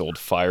like this old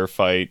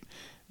firefight,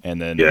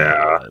 and then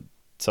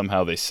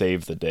somehow they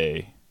save the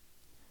day.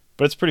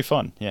 But it's pretty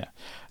fun, yeah.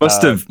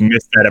 Must have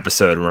missed that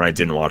episode when I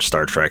didn't watch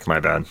Star Trek. My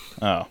bad.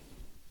 Oh,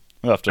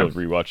 we'll have to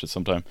rewatch it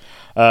sometime.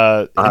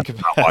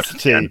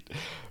 Incapacitate.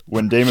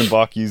 When Damon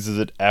Bach uses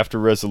it after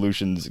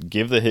resolutions,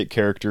 give the hit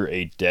character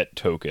a debt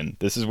token.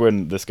 This is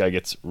when this guy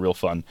gets real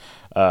fun.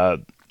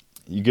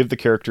 You give the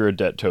character a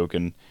debt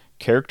token.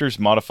 Characters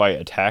modify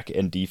attack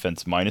and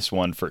defense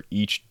 -1 for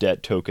each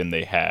debt token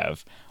they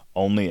have,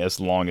 only as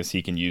long as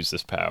he can use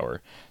this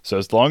power. So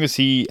as long as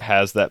he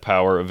has that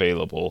power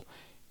available,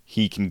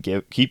 he can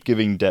keep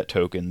giving debt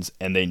tokens,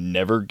 and they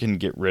never can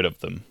get rid of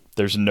them.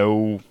 There's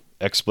no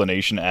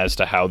explanation as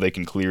to how they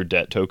can clear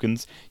debt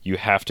tokens. You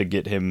have to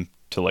get him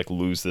to like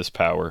lose this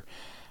power,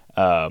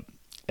 and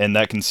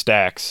that can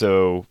stack.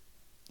 So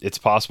it's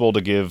possible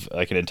to give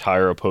like an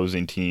entire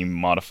opposing team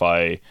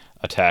modify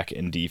attack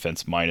and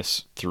defense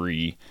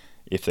 -3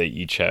 if they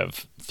each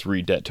have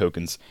 3 debt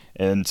tokens.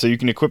 And so you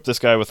can equip this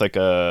guy with like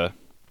a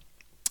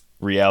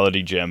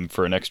reality gem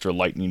for an extra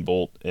lightning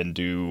bolt and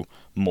do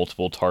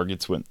multiple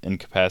targets with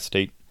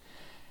incapacitate.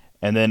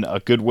 And then a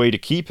good way to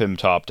keep him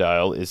top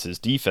dial is his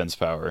defense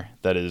power.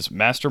 That is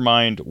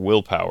Mastermind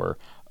Willpower.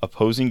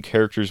 Opposing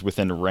characters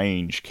within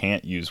range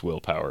can't use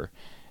willpower.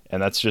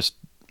 And that's just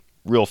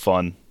real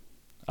fun.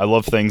 I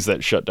love things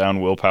that shut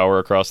down willpower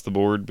across the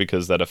board,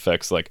 because that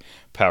affects like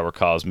power,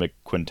 cosmic,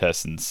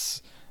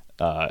 quintessence,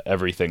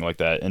 everything like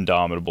that.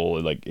 Indomitable,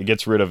 like it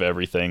gets rid of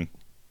everything,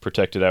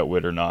 protected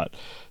outwit or not.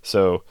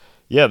 So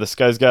yeah, this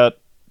guy's got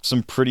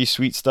some pretty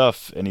sweet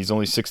stuff, and he's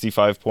only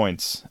 65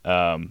 points.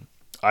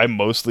 I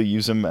mostly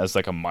use him as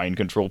like a mind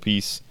control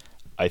piece.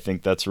 I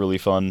think that's really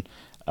fun.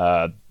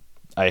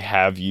 I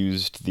have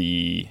used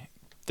the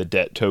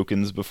debt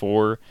tokens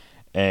before,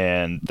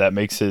 and that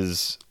makes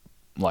his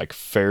like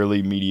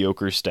fairly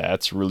mediocre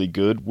stats really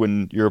good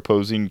when your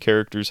opposing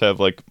characters have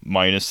like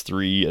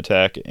 -3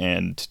 attack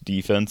and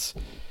defense.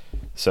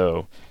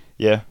 So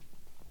yeah,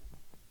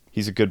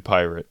 he's a good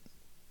pirate.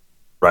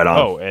 Right on.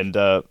 Oh, and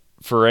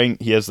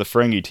he has the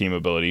Ferengi team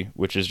ability,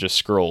 which is just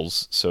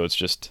scrolls. So it's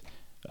just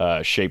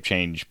shape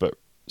change, but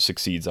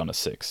succeeds on a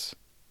 6.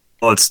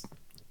 Well, it's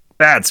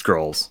bad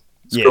scrolls.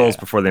 Scrolls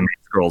before they make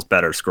scrolls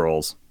better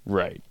scrolls.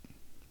 Right.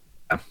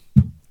 Yeah.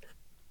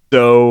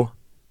 So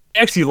I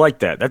actually like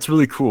that. That's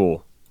really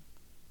cool.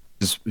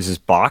 Is this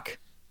Bach?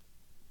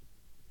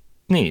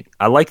 Neat.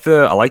 I like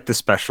the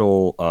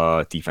special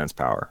defense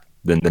power.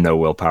 The no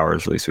willpower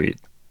is really sweet.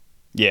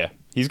 Yeah.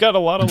 He's got a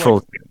lot of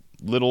Control.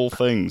 little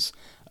things.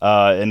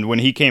 And when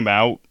he came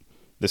out,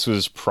 this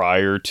was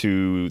prior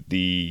to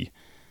the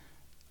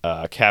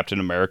Captain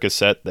America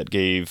set that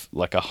gave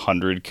like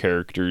 100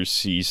 characters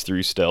sees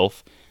through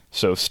stealth.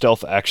 So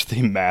stealth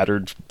actually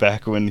mattered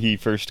back when he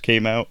first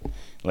came out.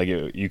 Like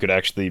you could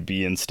actually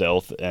be in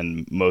stealth,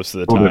 and most of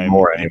the A little bit time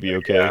more you'd be anyway,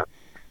 okay. yeah.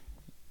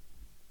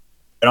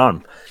 Right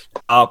on.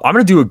 I'm going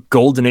to do a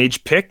Golden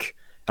Age pick.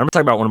 I'm going to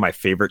talk about one of my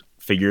favorite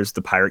figures,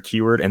 the pirate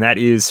keyword, and that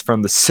is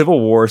from the Civil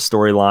War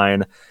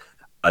storyline,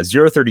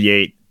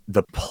 038,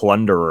 the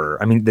Plunderer.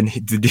 I mean, the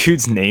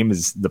dude's name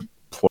is the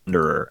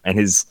Plunderer, and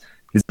his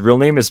real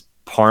name is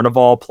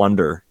Parnival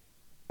Plunder.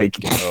 Like,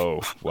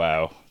 Oh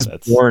wow,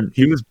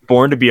 he was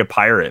born to be a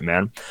pirate,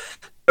 man.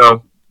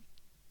 So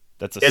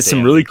that's a it's some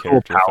Stan really Lee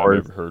cool character if powers.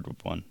 I've ever heard of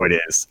one.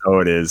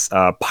 Oh, it is.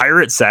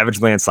 Pirate Savage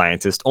Land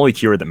Scientist. Only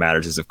keyword that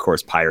matters is, of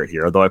course, pirate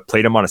here. Although I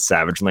played him on a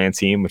Savage Land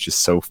team, which is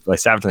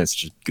Savage Land is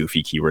such a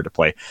goofy keyword to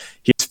play.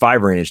 He has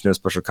 5 range, no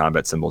special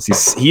combat symbols.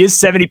 He is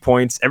 70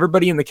 points.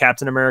 Everybody in the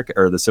Captain America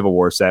or the Civil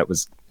War set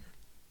was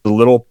a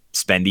little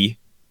spendy,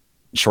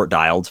 short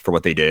dialed for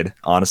what they did.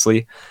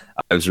 Honestly,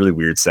 it was a really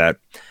weird set.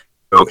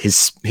 So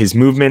his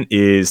movement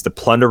is the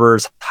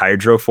Plunderer's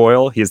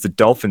Hydrofoil. He has the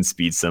Dolphin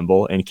Speed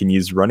symbol and can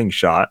use Running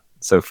Shot.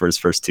 So for his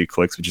first 2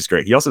 clicks, which is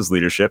great. He also has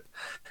Leadership,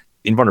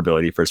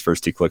 Invulnerability for his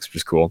first 2 clicks, which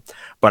is cool.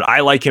 But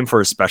I like him for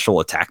his special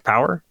attack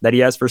power that he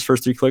has for his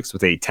first 3 clicks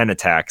with a 10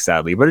 attack,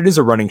 sadly. But it is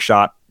a running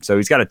shot, so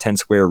he's got a 10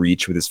 square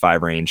reach with his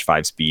 5 range,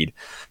 5 speed.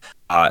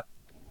 The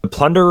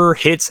Plunderer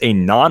hits a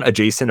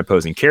non-adjacent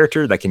opposing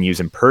character that can use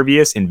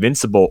Impervious,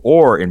 Invincible,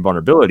 or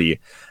Invulnerability.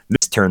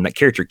 This turn, that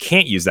character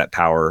can't use that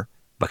power,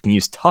 but can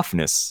use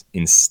Toughness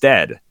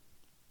instead.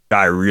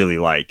 I really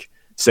like.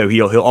 So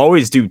he'll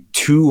always do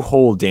 2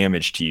 whole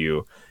damage to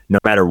you, no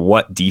matter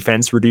what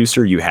defense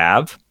reducer you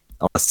have,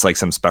 unless it's like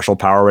some special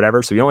power or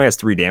whatever. So he only has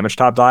 3 damage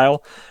top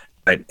dial,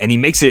 and he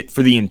makes it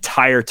for the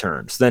entire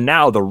turn. So then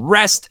now the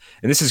rest,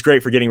 and this is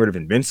great for getting rid of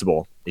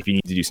Invincible if you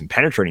need to do some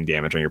penetrating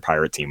damage on your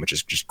pirate team, which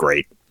is just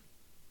great.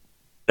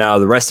 Now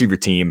the rest of your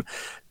team,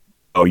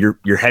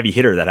 your heavy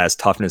hitter that has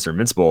Toughness or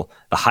Invincible,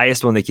 the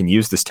highest one they can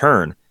use this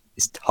turn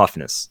is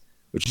Toughness,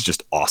 which is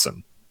just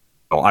awesome.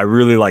 Oh, I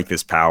really like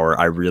this power.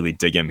 I really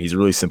dig him. He's a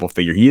really simple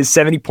figure. He is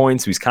 70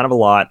 points, so he's kind of a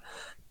lot.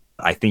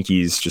 I think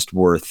he's just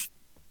worth,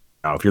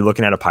 if you're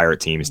looking at a pirate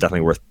team, he's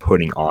definitely worth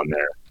putting on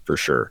there for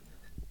sure.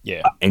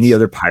 Yeah. Any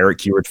other pirate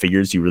keyword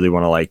figures you really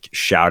want to like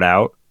shout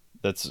out?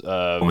 That's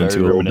Go very into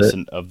a little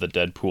reminiscent of the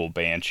Deadpool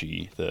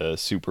Banshee, the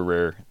super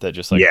rare that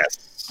just like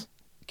Yes.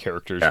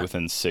 characters Yeah.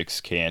 within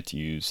 6 can't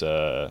use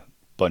a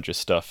bunch of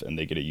stuff and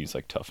they get to use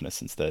like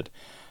Toughness instead.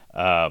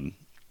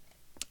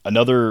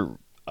 Another,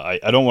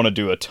 I don't want to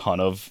do a ton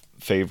of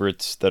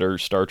favorites that are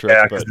Star Trek,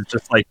 Yeah, but because it's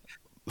just like,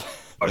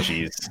 oh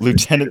jeez.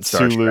 Lieutenant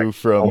Star Trek. Sulu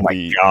from Oh my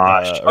the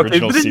gosh. Okay,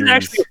 original but this series. is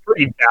actually a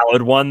pretty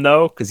valid one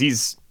though, because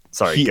he's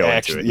sorry. He Go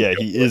actually, into it.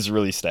 yeah, he is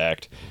really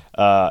stacked,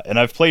 and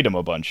I've played him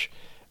a bunch.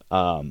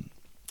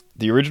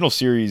 The original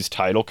series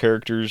title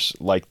characters,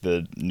 like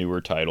the newer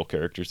title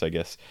characters, I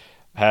guess,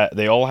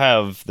 they all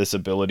have this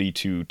ability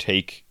to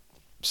take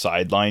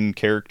sideline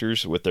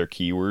characters with their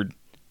keyword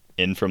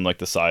in from like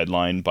the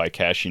sideline by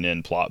cashing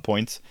in plot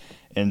points.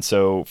 And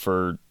so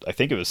for, I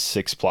think it was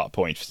 6 plot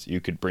points, you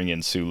could bring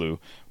in Sulu,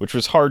 which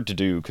was hard to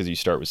do because you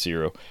start with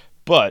 0,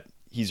 but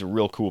he's a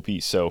real cool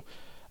piece. So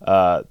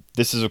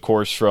this is, of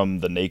course, from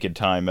the Naked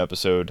Time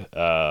episode.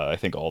 I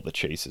think all the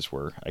chases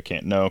were.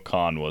 No,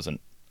 Khan wasn't.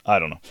 I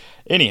don't know.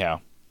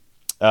 Anyhow,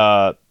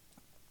 so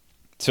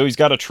he's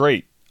got a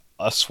trait,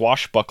 a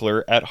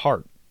swashbuckler at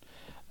heart.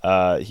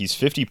 He's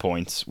 50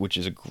 points, which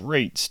is a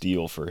great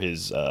steal for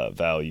his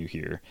value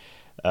here.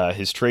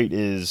 His trait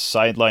is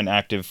sideline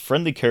active.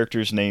 Friendly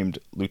characters named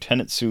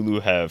Lieutenant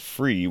Sulu have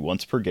free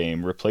once per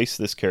game. Replace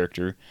this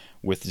character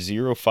with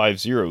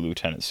 050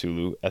 Lieutenant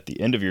Sulu. At the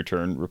end of your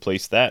turn,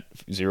 replace that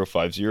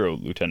 050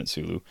 Lieutenant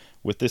Sulu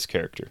with this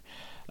character.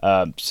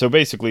 So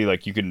basically,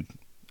 like, you can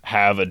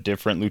have a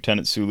different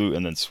Lieutenant Sulu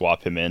and then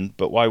swap him in,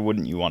 but why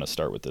wouldn't you want to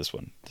start with this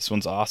one? This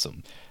one's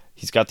awesome.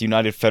 He's got the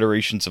United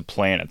Federations of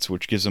Planets,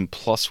 which gives him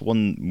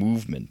 +1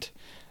 movement,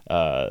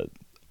 or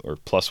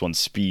 +1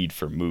 speed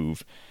for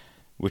move,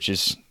 which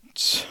is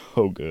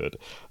so good.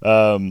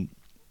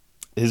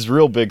 His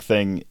real big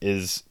thing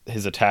is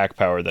his attack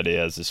power that he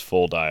has is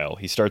full dial.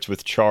 He starts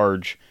with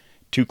charge,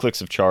 2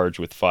 clicks of charge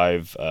with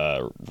 5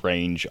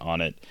 range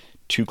on it,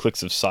 2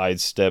 clicks of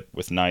sidestep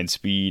with 9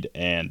 speed,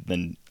 and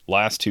then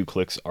last 2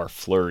 clicks are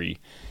flurry.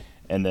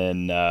 And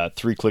then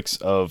 3 clicks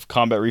of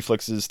combat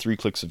reflexes, 3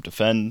 clicks of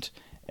defend,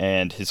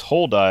 and his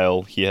whole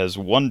dial, he has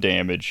 1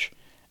 damage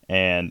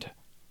and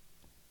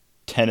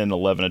 10 and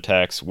 11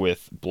 attacks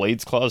with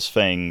Blades Claw's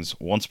Fangs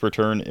once per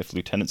turn. If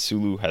Lieutenant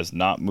Sulu has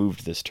not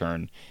moved this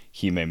turn,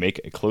 he may make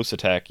a close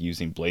attack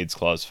using Blades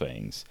Claw's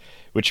Fangs,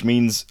 which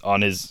means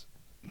on his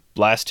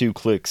last 2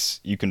 clicks,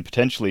 you can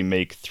potentially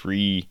make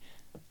 3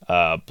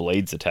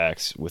 Blades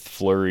attacks with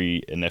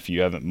Flurry, and if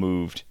you haven't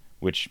moved,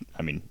 which,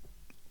 I mean,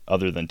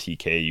 other than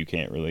TK, you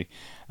can't really.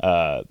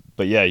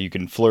 But yeah, you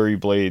can Flurry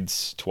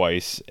Blades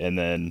twice, and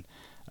then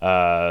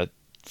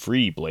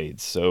free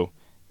blades, so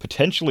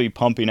potentially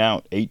pumping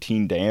out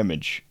 18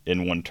 damage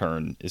in one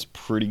turn is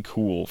pretty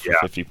cool for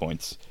 50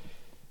 points.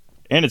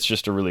 And it's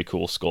just a really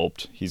cool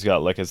sculpt. He's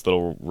got like his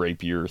little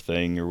rapier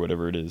thing or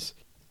whatever it is.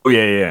 Oh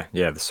yeah,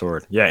 the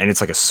sword. Yeah, and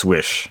it's like a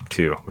swish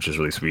too, which is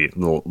really sweet.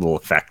 Little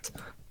effect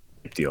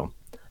deal.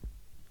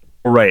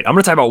 All right, I'm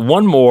gonna talk about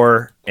one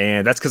more,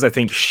 and that's because I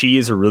think she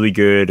is a really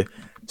good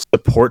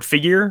support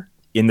figure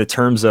in the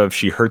terms of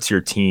she hurts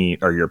your team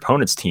or your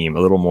opponent's team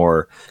a little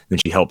more than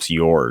she helps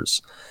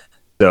yours.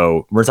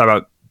 So we're gonna talk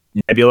about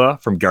Nebula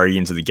from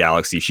Guardians of the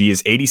Galaxy. She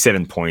is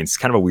 87 points,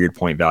 kind of a weird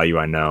point value,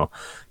 I know.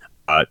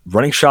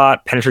 Running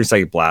shot, penetrating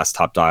psychic blast,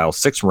 top dial,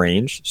 6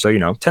 range,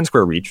 so 10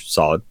 square reach,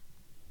 solid.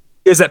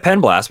 Is that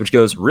pen blast, which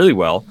goes really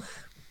well.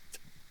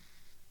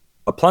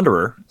 A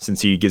plunderer,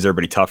 since he gives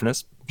everybody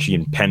toughness, she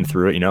can pen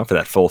through it, for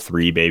that full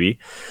 3, baby.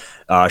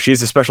 She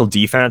has a special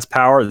defense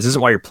power. This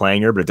isn't why you're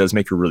playing her, but it does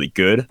make her really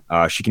good.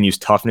 She can use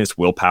toughness,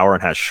 willpower,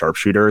 and has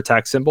sharpshooter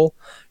attack symbol.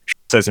 She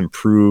says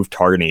improve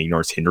targeting,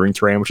 ignores hindering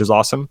terrain, which is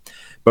awesome.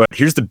 But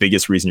here's the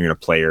biggest reason you're going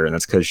to play her, and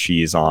that's because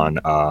she's on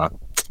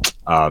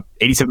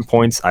 87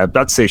 points. I'm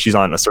about to say she's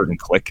on a certain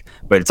click,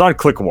 but it's on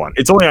click 1.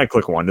 It's only on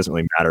click 1. Doesn't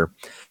really matter.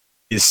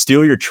 Is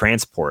steal your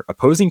transport.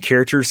 Opposing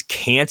characters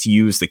can't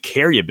use the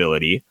carry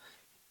ability.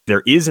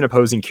 There is an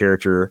opposing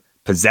character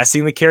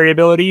possessing the carry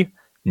ability.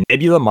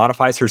 Nebula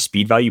modifies her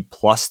speed value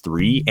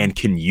 +3 and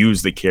can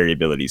use the carry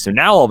ability. So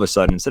now all of a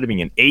sudden, instead of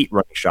being an 8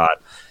 running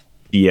shot,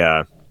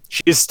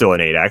 she is still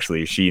an 8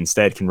 actually. She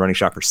instead can running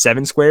shot for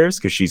 7 squares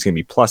because she's going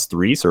to be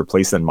 +3, so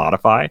replace then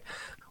modify, which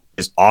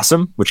is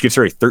awesome, which gives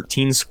her a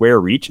 13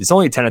 square reach. It's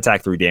only a 10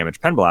 attack, 3 damage.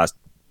 Pen blast,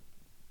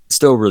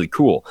 still really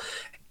cool.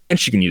 And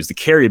she can use the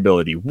carry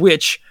ability,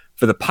 which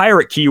for the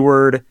pirate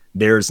keyword,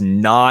 there's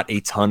not a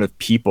ton of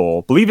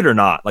people, believe it or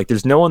not. Like,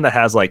 there's no one that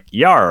has like,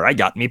 yar, I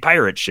got me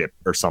pirate ship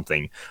or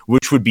something,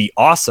 which would be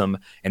awesome.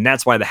 And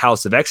that's why the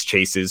House of X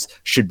chases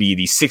should be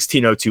the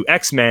 1602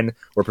 X-Men,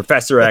 where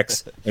Professor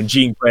X and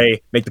Jean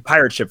Grey make the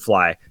pirate ship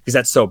fly, because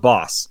that's so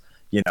boss.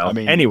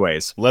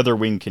 Anyways,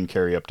 Leatherwing can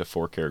carry up to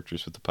 4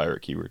 characters with the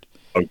pirate keyword.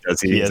 Oh, does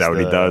he? Is that what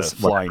he does?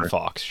 Flying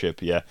Fox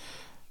ship, yeah.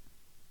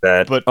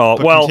 But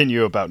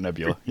continue about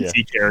Nebula. Yeah.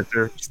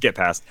 Character, just get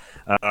past.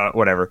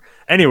 Whatever.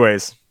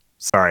 Anyways,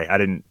 sorry, I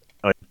didn't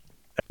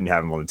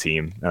have him on the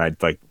team, and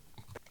I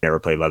never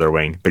played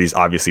Leatherwing, but he's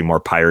obviously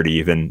more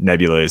piratey than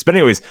Nebula is. But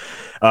anyways,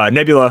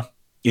 Nebula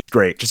is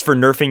great just for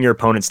nerfing your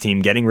opponent's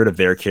team. Getting rid of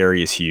their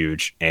carry is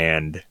huge,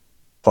 and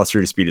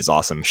 +3 to speed is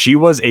awesome. She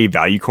was a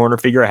value corner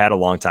figure I had a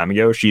long time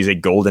ago. She's a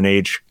Golden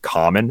Age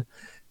common.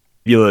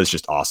 Nebula is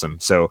just awesome.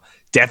 So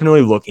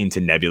definitely look into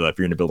Nebula if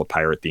you're going to build a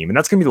pirate theme. And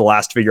that's going to be the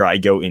last figure I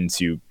go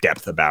into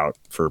depth about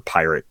for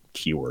pirate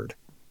keyword.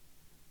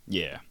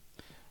 Yeah.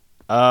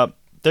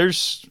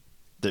 There's,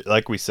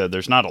 like we said,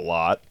 there's not a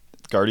lot.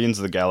 Guardians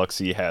of the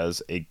Galaxy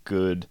has a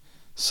good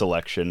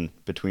selection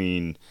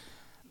between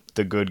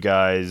the good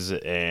guys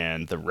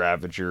and the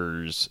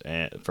Ravagers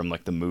from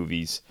like the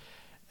movies.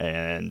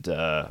 And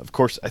of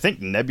course, I think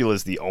Nebula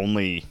is the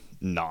only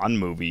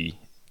non-movie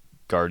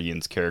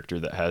Guardians character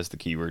that has the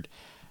keyword.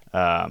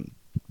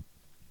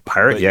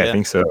 Pirate? Yeah, I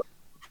think so.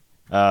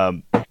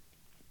 I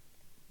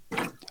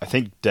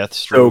think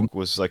Deathstroke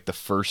was like the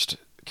first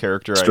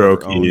character I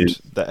ever owned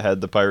that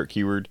had the pirate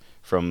keyword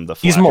from the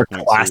Flashpoint He's more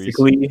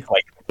classically series.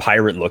 Like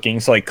pirate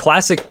looking. So like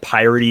classic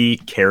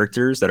piratey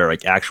characters that are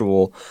like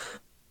actual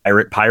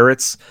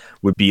pirates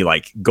would be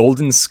like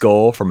Golden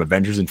Skull from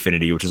Avengers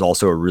Infinity, which is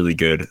also a really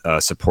good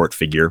support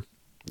figure.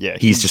 Yeah,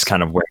 he's just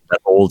kind of wearing that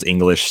old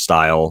English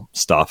style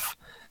stuff.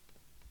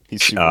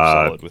 He's super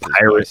solid with his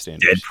Pirate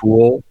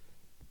Deadpool.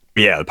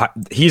 Yeah,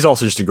 he's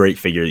also just a great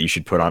figure that you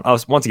should put on. Oh,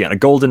 once again, a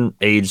Golden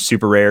Age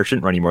super rare,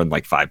 shouldn't run you more than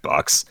like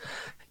 $5.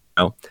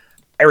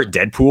 Pirate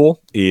Deadpool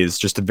is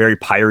just a very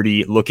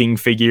piratey looking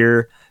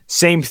figure.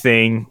 Same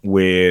thing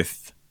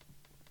with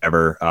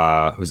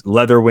who's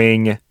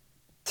Leatherwing,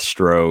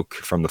 Stroke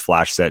from the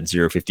Flash set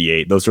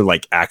 058. Those are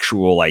like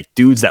actual like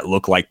dudes that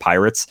look like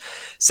pirates.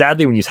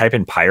 Sadly, when you type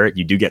in pirate,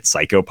 you do get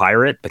Psycho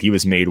Pirate, but he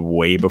was made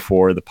way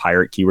before the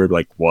pirate keyword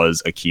like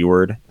was a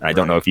keyword. I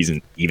don't know if he's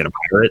even a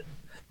pirate.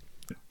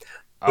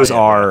 Those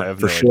are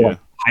for sure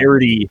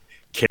piratey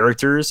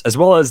characters, as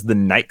well as the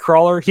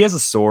Nightcrawler. He has a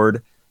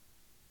sword.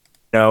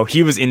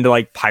 He was into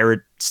like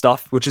pirate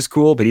stuff, which is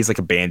cool, but he's like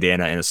a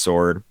bandana and a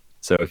sword.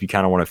 So if you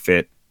kind of want to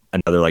fit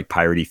another like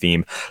piratey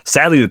theme,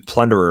 sadly the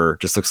Plunderer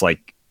just looks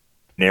like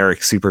generic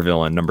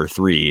supervillain number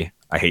 3.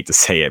 I hate to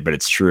say it, but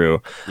it's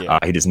true. Yeah.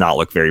 He does not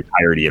look very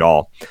piratey at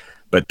all.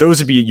 But those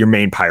would be your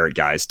main pirate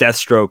guys: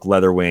 Deathstroke,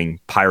 Leatherwing,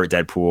 Pirate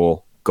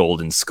Deadpool,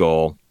 Golden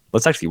Skull.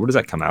 Let's actually, what does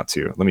that come out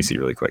to? Let me see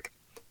really quick.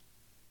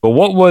 But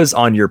what was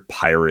on your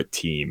pirate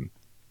team,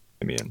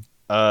 Simeon?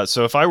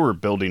 So if I were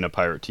building a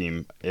pirate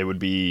team, it would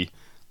be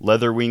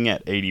Leatherwing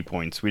at 80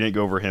 points. We didn't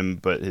go over him,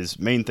 but his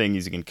main thing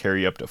is he can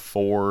carry up to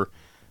 4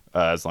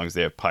 as long as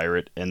they have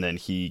pirate. And then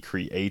he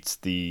creates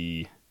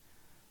the,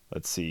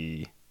 it's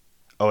the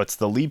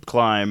leap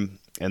climb.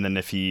 And then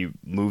if he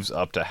moves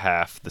up to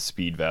half the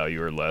speed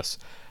value or less,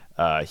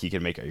 he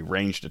can make a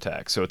ranged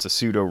attack. So it's a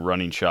pseudo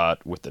running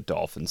shot with the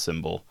dolphin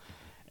symbol.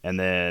 And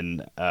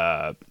then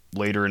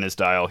later in his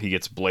dial, he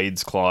gets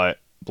Blade's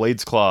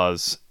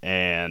Claws,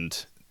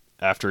 and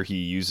after he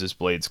uses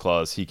Blade's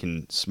Claws, he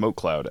can Smoke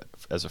Cloud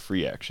as a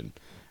free action,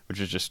 which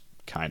is just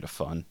kind of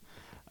fun.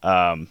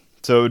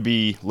 So it would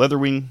be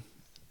Leatherwing,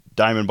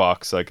 Diamond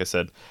Box, like I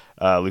said,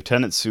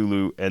 Lieutenant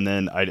Sulu, and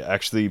then I'd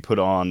actually put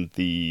on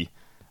the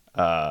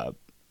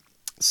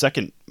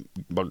second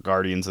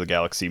Guardians of the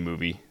Galaxy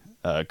movie,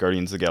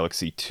 Guardians of the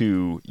Galaxy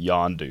 2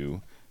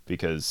 Yondu,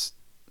 because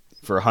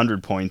for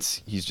 100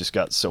 points, he's just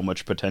got so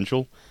much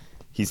potential.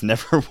 He's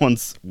never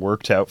once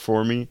worked out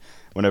for me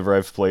whenever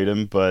I've played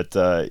him, but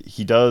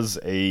he does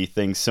a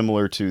thing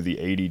similar to the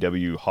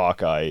ADW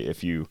Hawkeye,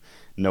 if you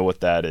know what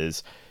that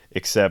is,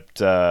 except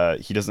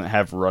he doesn't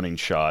have running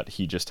shot.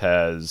 He just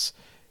has,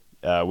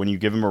 when you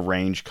give him a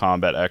ranged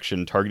combat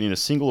action targeting a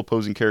single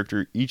opposing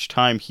character, each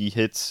time he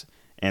hits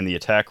and the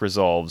attack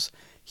resolves,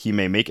 he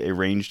may make a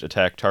ranged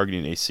attack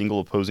targeting a single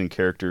opposing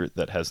character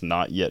that has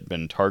not yet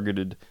been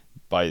targeted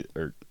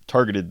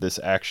this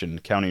action,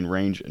 counting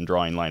range and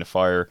drawing line of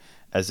fire,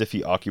 as if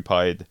he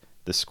occupied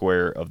the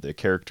square of the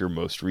character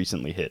most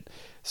recently hit.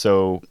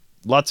 So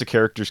lots of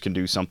characters can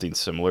do something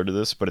similar to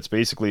this, but it's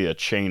basically a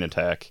chain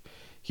attack.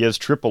 He has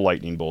triple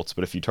lightning bolts,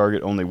 but if you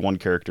target only one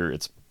character,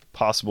 it's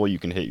possible you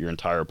can hit your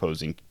entire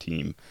opposing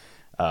team.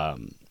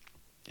 And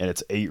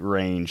it's 8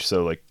 range,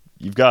 so like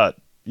you've got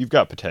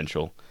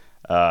potential.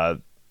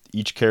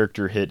 Each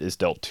character hit is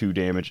dealt 2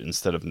 damage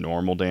instead of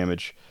normal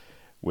damage,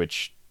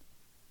 which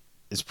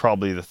is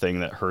probably the thing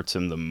that hurts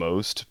him the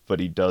most, but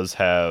he does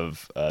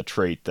have a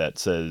trait that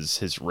says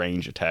his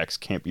range attacks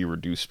can't be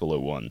reduced below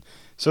 1.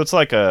 So it's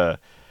like a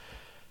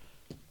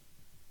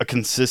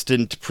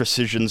consistent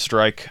precision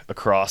strike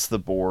across the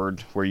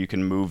board where you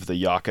can move the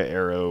Yaka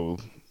arrow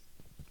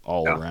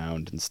all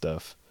around and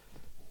stuff.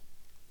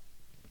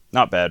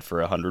 Not bad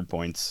for 100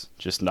 points,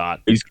 just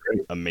not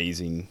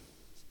amazing.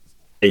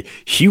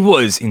 He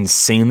was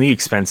insanely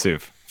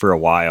expensive for a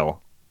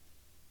while.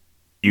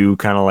 You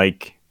kind of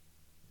like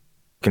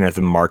looking at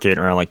the market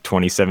around like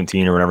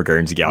 2017 or whenever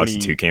Guardians of the Galaxy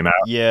 2 came out.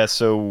 Yeah,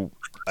 so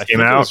I think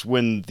it was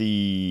when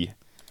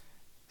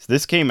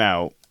this came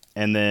out,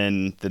 and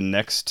then the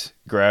next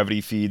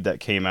Gravity feed that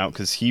came out,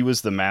 because he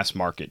was the mass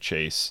market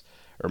chase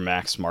or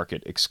max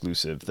market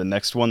exclusive. The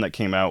next one that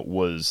came out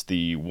was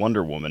the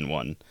Wonder Woman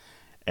one,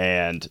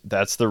 and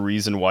that's the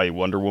reason why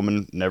Wonder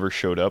Woman never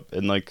showed up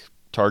in like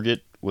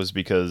Target, was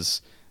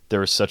because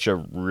there was such a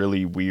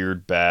really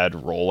weird bad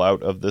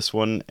rollout of this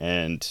one,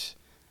 and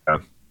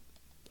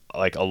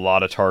like a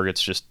lot of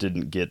Targets just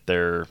didn't get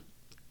their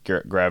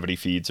Gravity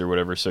feeds or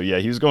whatever. So yeah,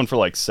 he was going for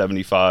like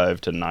 75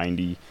 to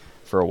 90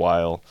 for a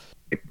while.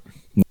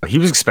 No, he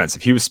was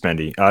expensive. He was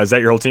spendy. Is that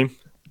your whole team?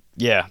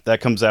 Yeah, that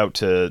comes out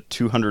to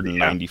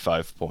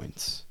 295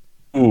 points.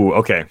 Ooh,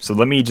 okay. So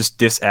let me just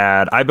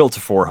disadd. I built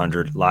to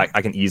 400. Like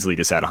I can easily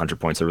disadd 100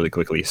 points really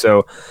quickly.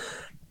 So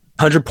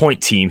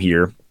 100-point team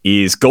here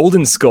is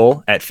Golden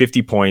Skull at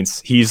 50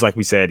 points. He's, like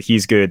we said,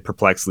 he's good.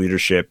 Perplex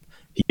leadership.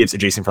 He gives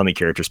adjacent friendly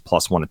characters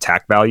 +1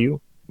 attack value,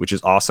 which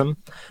is awesome.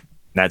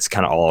 That's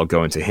kind of all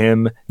going to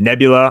him.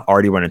 Nebula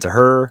already went into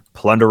her.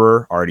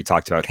 Plunderer already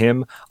talked about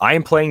him. I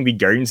am playing the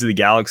Guardians of the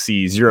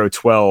Galaxy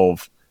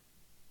 012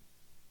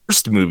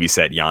 first movie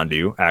set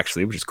Yondu,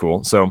 actually, which is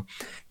cool. So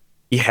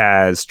he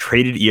has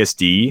traded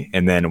ESD,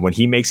 and then when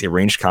he makes a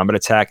ranged combat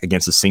attack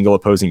against a single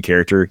opposing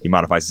character, he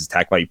modifies his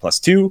attack value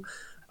 +2.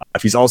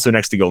 If he's also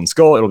next to Golden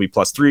Skull, it'll be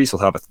 +3, so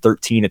he'll have a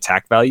 13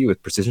 attack value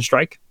with Precision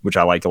Strike, which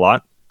I like a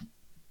lot.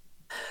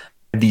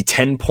 The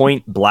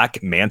 10-point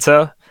Black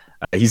Manta,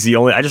 he's the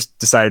only. I just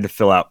decided to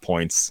fill out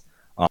points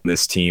on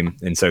this team,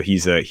 and so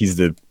he's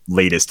the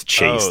latest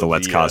chase, the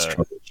Let's Cause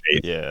Trouble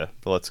chase. Yeah,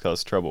 the Let's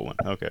Cause Trouble one.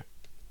 Okay.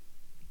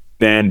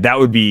 Then that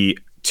would be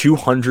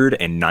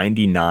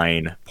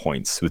 299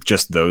 points with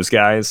just those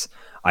guys.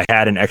 I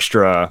had an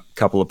extra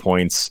couple of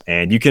points,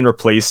 and you can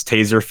replace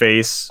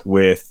Taserface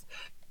with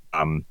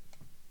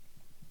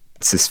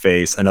what's his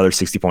face, another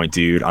 60-point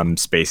dude. I'm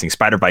spacing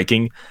Spider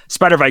Viking.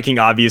 Spider Viking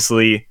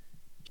obviously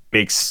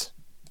makes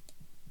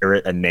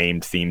Barrett a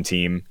named theme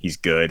team. He's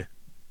good.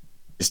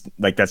 Just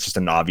like that's just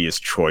an obvious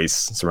choice,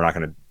 so we're not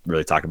going to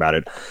really talk about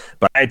it.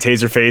 But I had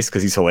Taserface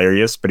because he's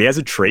hilarious. But he has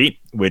a trait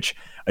which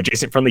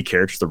adjacent friendly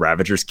characters, the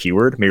Ravager's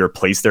keyword, may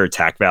replace their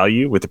attack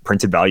value with the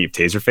printed value of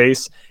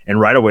Taserface. And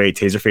right away,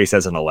 Taserface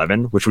has an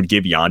 11, which would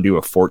give Yondu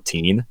a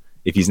 14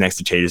 if he's next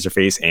to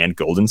Taserface and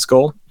Golden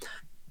Skull.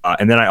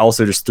 And then I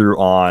also just threw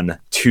on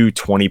 2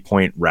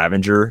 20-point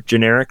Ravager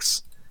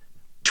generics,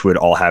 which would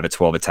all have a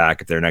 12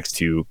 attack if they're next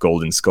to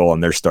Golden Skull on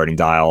their starting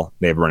dial.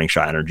 They have running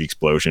shot, energy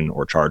explosion,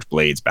 or charge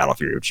blades, battle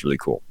fury, which is really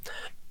cool.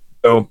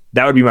 So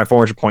that would be my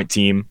 400-point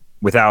team.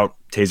 Without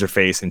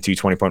Taserface and 2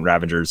 20-point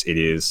Ravagers, it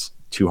is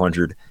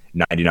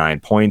 299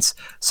 points.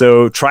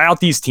 So try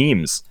out these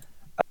teams.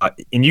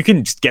 And you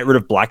can just get rid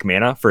of Black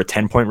Mana for a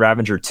 10-point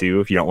Ravager too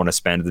if you don't want to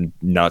spend the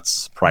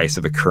nuts price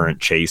of a current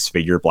chase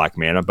figure Black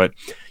Mana. But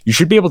you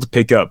should be able to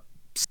pick up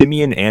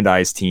Simeon and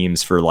I's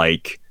teams for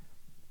like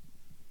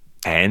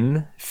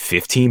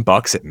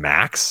 $10-15 at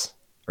max,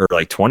 or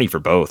like 20 for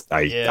both.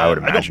 I would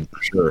imagine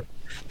for sure.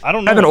 I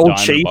don't I know have an what old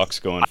Chase. Diamondbuck's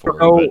going I for, don't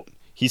know but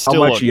he's how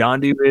still much a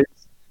Yondu is.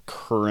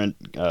 current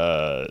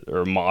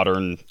or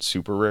modern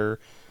super rare.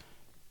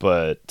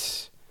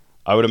 But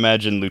I would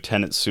imagine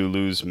Lieutenant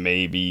Sulu's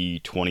maybe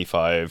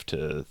 25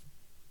 to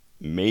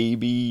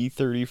maybe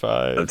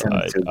 35.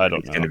 I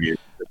don't know.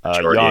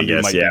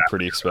 Yondu might be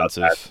pretty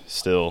expensive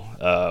still.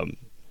 My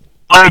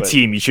but-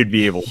 team you should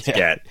be able to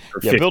get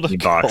for build a $15.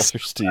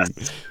 Colors team.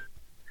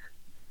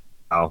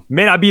 Oh,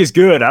 may not be as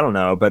good, I don't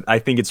know, but I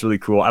think it's really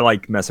cool. I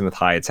like messing with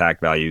high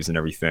attack values and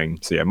everything.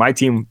 So yeah, my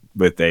team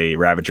with a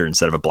Ravager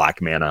instead of a black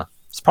mana,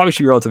 it's probably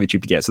should be relatively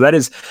cheap to get. So that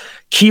is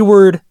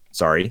keyword.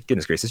 Sorry,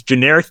 goodness gracious,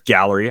 generic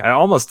gallery. I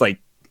almost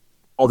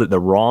called it the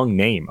wrong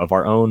name of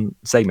our own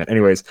segment.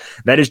 Anyways,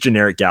 that is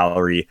generic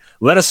gallery.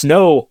 Let us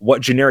know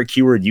what generic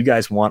keyword you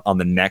guys want on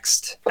the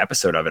next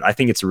episode of it. I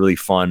think it's a really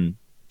fun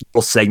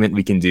little segment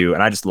we can do,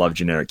 and I just love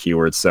generic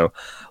keywords. So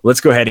let's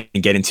go ahead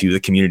and get into the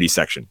community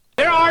section.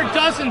 There are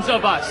dozens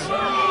of us.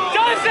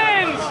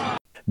 Dozens!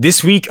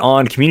 This week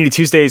on Community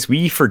Tuesdays,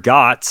 we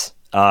forgot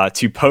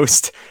to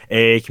post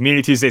a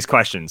Community Tuesdays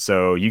question.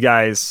 So you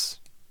guys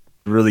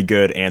really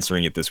good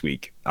answering it this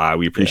week.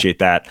 We appreciate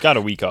that. Got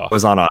a week off. It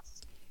was on us.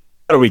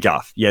 Got a week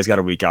off. You guys got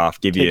a week off.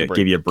 Give you a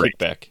break. Kick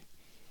back.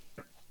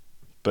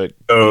 But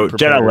So be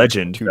prepared Jedi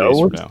Legend 2 days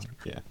though, from now.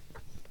 Yeah.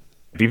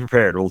 Be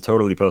prepared. We'll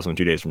totally post one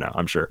 2 days from now,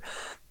 I'm sure.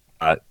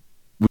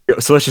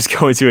 So let's just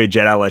go into a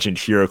Jedi Legend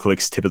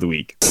HeroClix tip of the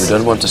week. You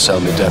don't want to sell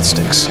me death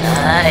sticks.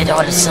 I don't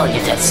want to sell you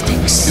death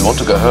sticks. You want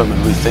to go home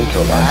and rethink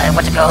your life. I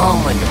want to go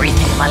home and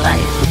rethink my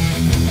life.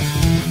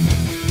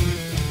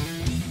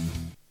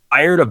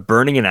 Tired of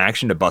burning in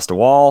action to bust a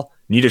wall?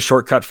 Need a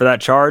shortcut for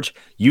that charge?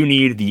 You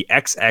need the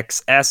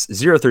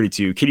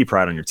XXS032 Kitty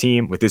Pryde on your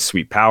team with this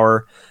sweet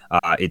power.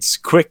 It's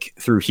quick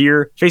through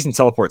here, facing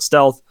teleport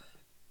stealth.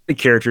 The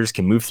characters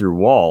can move through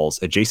walls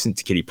adjacent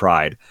to Kitty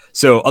Pryde.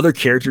 So other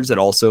characters that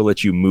also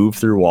let you move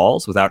through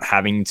walls without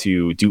having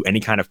to do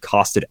any kind of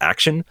costed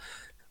action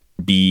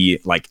be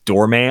like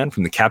Doorman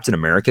from the Captain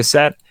America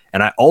set.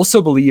 And I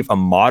also believe a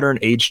modern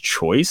age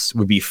choice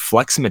would be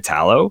Flex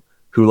Metallo,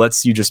 who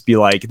lets you just be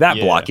like, that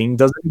blocking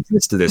doesn't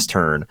exist to this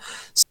turn.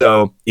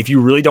 So if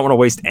you really don't want to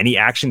waste any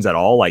actions at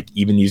all, like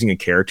even using a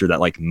character that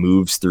like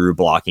moves through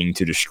blocking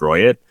to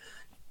destroy it,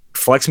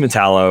 Flex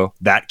Metallo,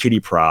 that Kitty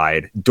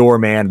Pryde,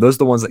 Doorman, those are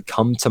the ones that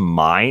come to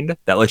mind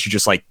that let you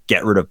just like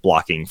get rid of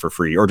blocking for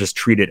free or just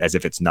treat it as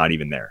if it's not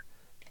even there,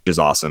 which is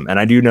awesome. And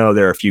I do know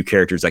there are a few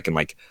characters that can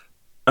like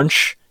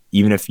punch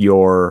even if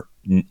you're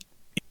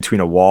between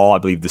a wall. I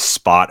believe the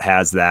Spot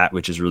has that,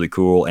 which is really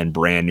cool and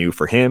brand new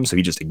for him. So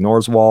he just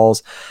ignores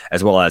walls,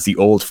 as well as the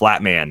old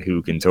Flatman,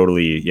 who can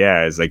totally,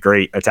 is a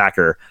great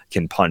attacker,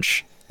 can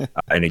punch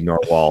and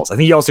ignore walls. I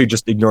think he also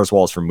just ignores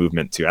walls for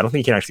movement too. I don't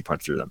think he can actually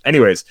punch through them.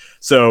 Anyways,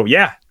 so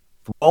yeah,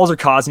 if walls are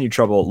causing you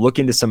trouble, look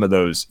into some of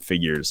those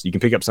figures. You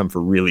can pick up some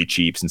for really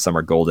cheap, and some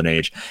are Golden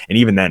Age. And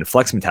even then,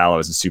 Flex Metallo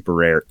is a super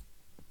rare.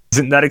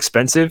 Isn't that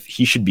expensive?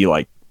 He should be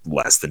like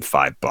less than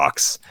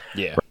 $5.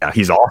 Yeah. Right,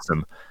 he's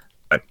awesome,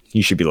 but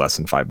he should be less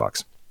than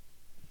 $5.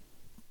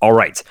 All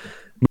right.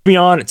 Moving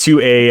on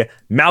to a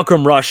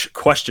Malcolm Rush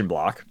question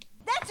block.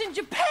 That's in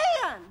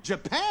Japan!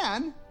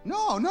 Japan?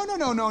 No.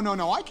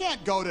 I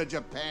can't go to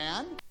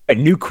Japan. A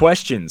new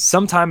question.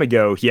 Some time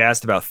ago, he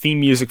asked about theme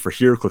music for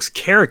HeroClix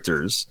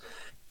characters.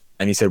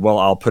 And he said, well,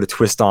 I'll put a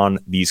twist on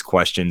these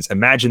questions.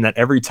 Imagine that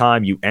every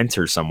time you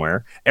enter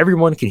somewhere,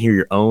 everyone can hear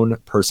your own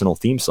personal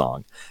theme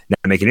song. Now,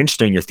 to make it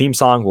interesting, your theme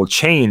song will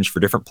change for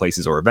different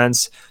places or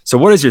events. So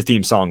what is your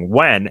theme song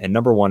when? And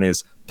number one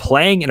is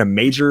playing in a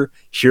major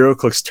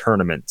HeroClix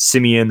tournament.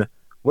 Simeon,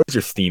 what is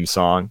your theme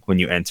song when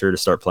you enter to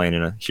start playing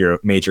in a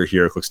major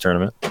HeroClix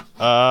tournament?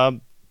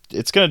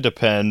 It's going to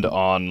depend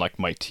on like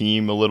my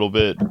team a little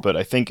bit, but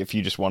I think if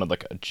you just wanted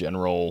like a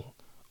general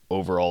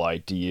overall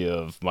idea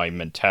of my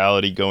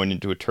mentality going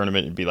into a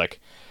tournament, it'd be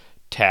like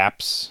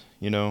Taps,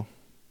 you know?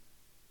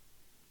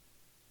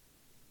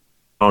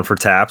 Going for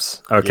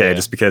Taps? Okay, Yeah.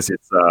 just because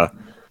it's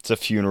a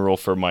funeral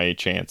for my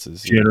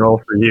chances.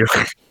 funeral for you.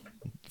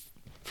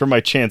 For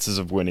my chances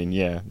of winning,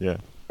 yeah.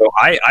 So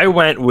I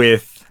went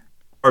with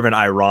more of an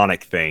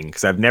ironic thing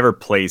because I've never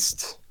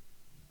placed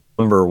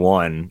number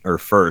one or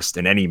first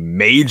in any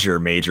major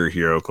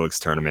HeroClix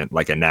tournament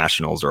like a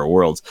Nationals or a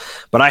Worlds,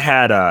 but I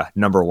had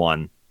number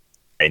one,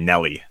 a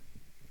Nelly.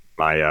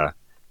 My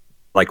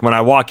like when I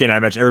walk in, I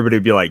imagine everybody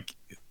would be like,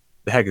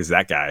 "The heck is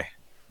that guy?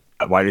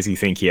 Why does he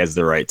think he has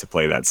the right to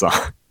play that song?"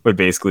 Would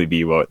basically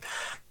be what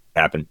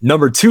happened.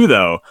 Number two,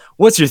 though,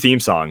 what's your theme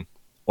song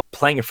when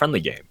playing a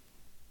friendly game?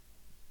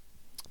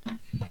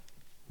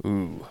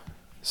 Ooh.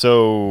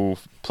 So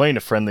playing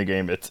a friendly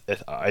game,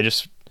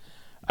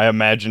 I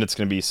imagine it's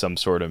going to be some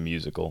sort of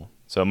musical.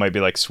 So it might be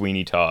like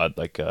Sweeney Todd,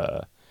 like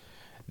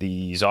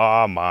these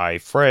are my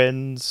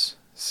friends,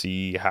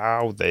 see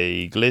how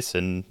they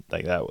glisten,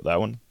 like that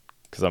one,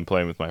 because I'm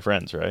playing with my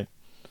friends, right?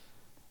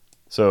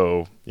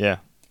 So yeah,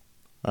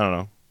 I don't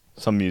know,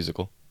 some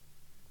musical.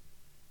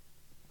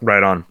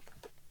 Right on.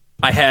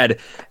 I had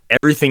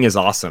Everything is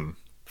Awesome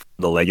from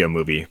the Lego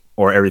Movie,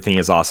 or Everything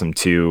Is Awesome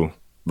 2,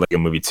 Lego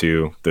Movie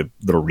 2, the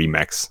little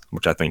remix,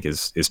 which I think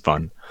is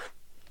fun.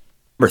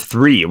 Number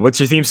 3, what's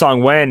your theme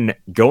song when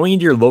going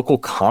into your local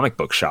comic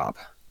book shop?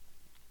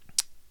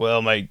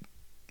 Well, my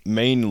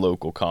main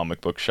local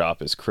comic book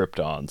shop is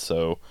Krypton,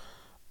 so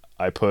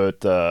I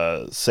put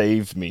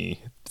Save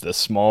Me, the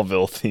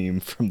Smallville theme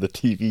from the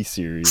TV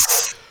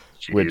series,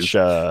 which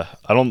I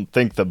don't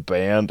think the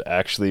band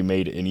actually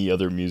made any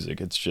other music.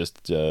 It's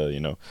just,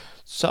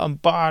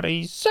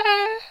 somebody say,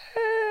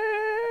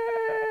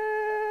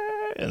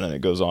 and then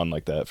it goes on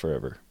like that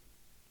forever.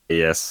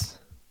 Yes.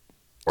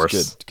 Of course.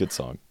 It's good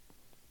song.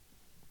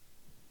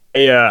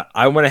 Hey,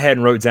 I went ahead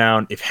and wrote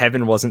down If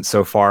Heaven Wasn't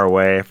So Far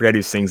Away. I forget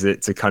who sings it.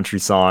 It's a country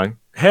song.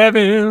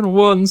 Heaven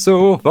wasn't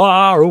so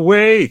far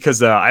away.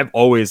 Because I've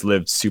always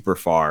lived super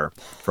far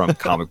from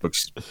comic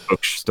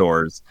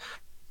bookstores.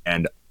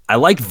 And I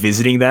like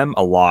visiting them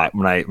a lot.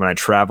 When I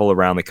travel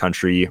around the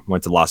country,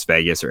 went to Las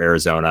Vegas or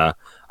Arizona,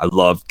 I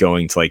love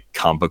going to like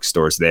comic book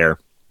stores there.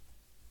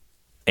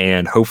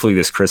 And hopefully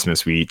this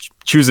Christmas we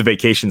choose a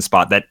vacation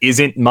spot that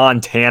isn't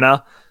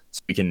Montana,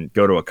 so we can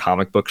go to a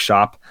comic book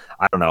shop.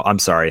 I don't know. I'm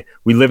sorry.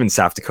 We live in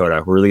South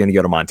Dakota. We're really going to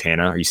go to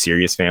Montana. Are you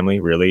serious, family?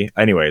 Really?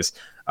 Anyways.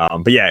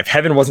 But yeah, If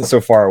Heaven Wasn't So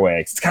Far Away,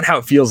 it's kind of how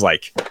it feels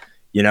like,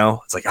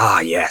 it's like,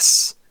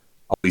 yes,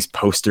 all these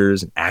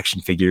posters and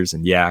action figures,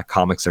 and yeah,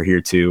 comics are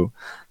here too.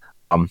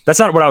 That's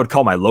not what I would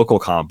call my local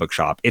comic book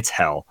shop. It's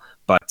hell.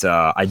 But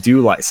I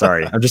do like,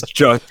 sorry, I'm just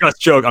joke.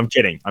 I'm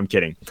kidding.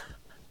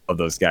 Love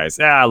those guys.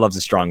 I love's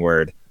a strong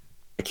word.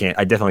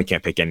 I definitely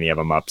can't pick any of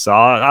them up. So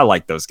I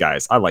like those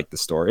guys. I like the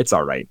store. It's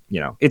all right.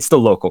 It's the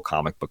local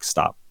comic book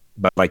stop.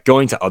 But like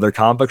going to other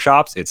comic book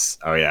shops, it's,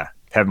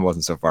 Heaven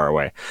Wasn't So Far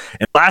Away.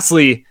 And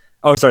lastly,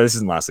 this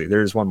isn't lastly.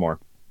 There's one more.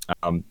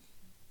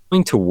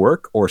 Going to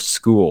work or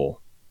school?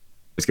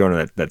 Just going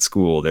to that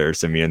school there,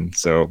 Simeon.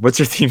 So what's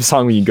your theme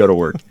song when you go to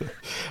work?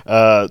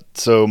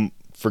 So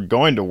for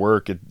going to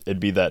work, it'd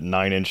be that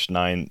 9 Inch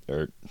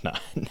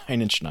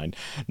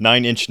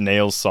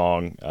Nails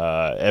song.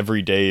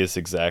 Every day is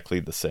exactly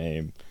the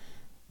same,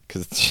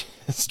 because it's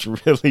just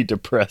really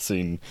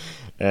depressing,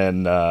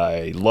 and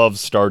I love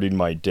starting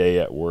my day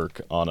at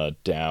work on a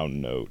down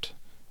note.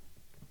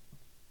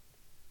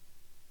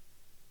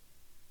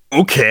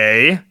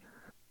 Okay,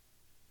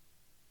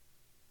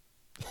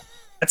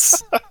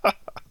 that's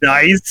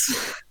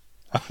nice.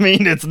 I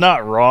mean, it's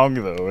not wrong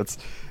though. It's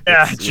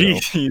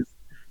geez.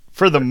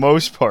 For the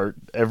most part,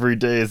 every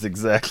day is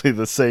exactly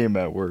the same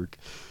at work.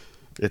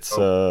 It's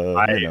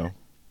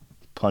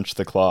punch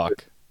the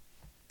clock.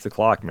 It's the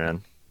clock,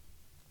 man.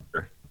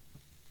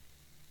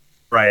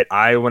 Right,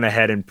 I went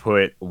ahead and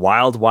put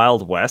Wild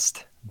Wild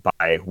West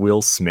by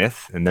Will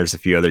Smith, and there's a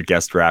few other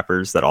guest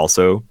rappers that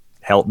also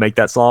helped make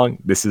that song.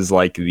 This is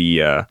like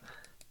the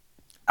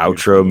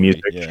outro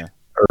music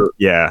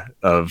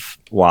of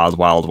Wild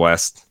Wild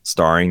West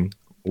starring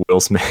Will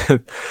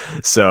Smith.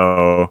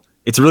 So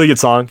it's a really good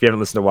song. If you haven't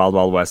listened to Wild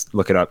Wild West,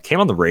 look it up. Came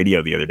on the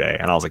radio the other day,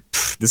 and I was like,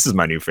 this is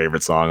my new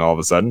favorite song all of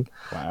a sudden.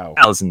 Wow.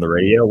 I listen to the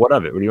radio. What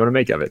of it? What do you want to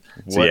make of it?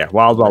 So What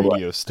Wild Wild West.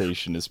 radio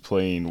station is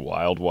playing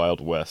Wild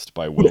Wild West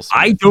by Will Smith?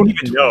 I don't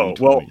even know.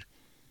 2020? Well,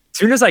 as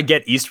soon as I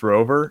get East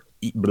River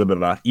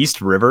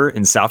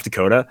in South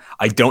Dakota,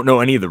 I don't know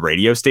any of the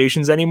radio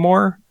stations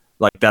anymore,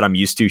 like that I'm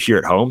used to here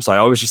at home. So I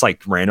always just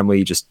like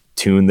randomly just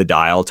tune the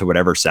dial to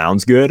whatever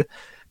sounds good.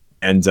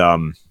 And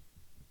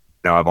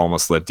now I've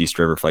almost lived East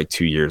River for like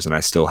 2 years, and I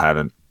still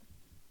haven't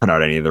found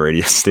out any of the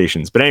radio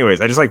stations. But anyways,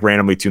 I just like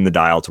randomly tune the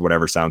dial to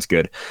whatever sounds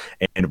good.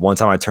 And one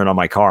time I turned on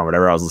my car, and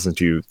whatever I was listening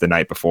to the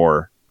night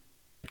before,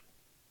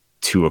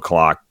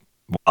 2:00,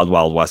 Wild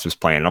Wild West was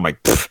playing, and I'm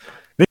like, this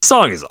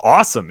song is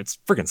awesome. It's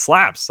freaking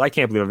slaps. I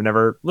can't believe I've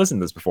never listened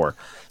to this before.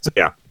 So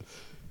yeah,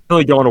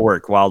 really going to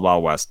work, Wild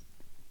Wild West.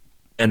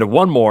 And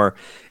one more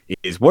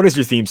is, what is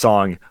your theme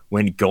song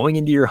when going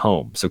into your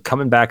home? So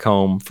coming back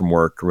home from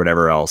work or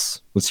whatever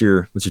else. What's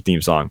your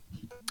theme song?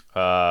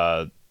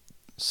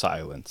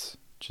 Silence.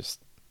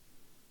 Just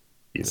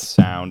the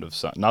sound of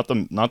not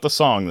the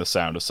song, the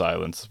sound of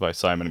silence by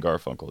Simon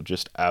Garfunkel.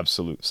 Just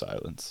absolute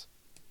silence.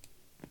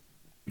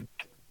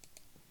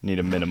 Need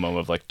a minimum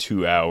of like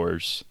 2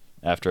 hours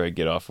after I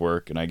get off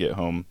work and I get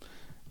home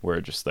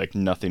where just like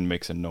nothing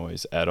makes a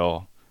noise at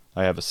all.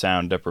 I have a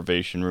sound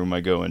deprivation room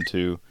I go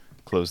into,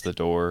 close the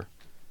door.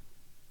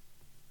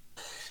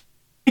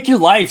 Make your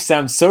life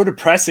sound so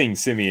depressing,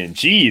 Simeon.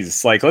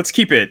 Jeez, like let's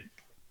keep it.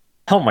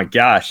 Oh my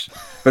gosh!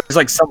 But there's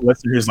like some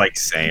listener who's like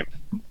same.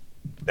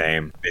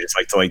 They just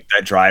like to like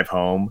that drive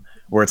home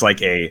where it's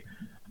like a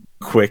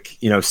quick,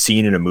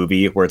 scene in a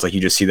movie where it's like you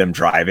just see them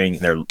driving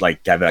and they're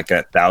like have like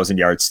a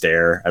 1,000-yard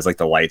stare as like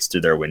the lights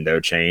through their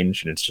window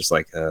change, and it's just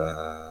like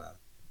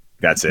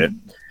that's it.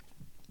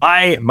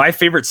 My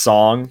favorite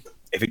song,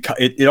 if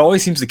it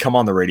always seems to come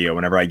on the radio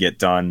whenever I get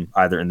done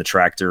either in the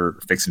tractor,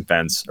 fixing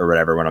fence, or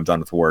whatever when I'm done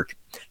with work,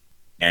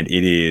 and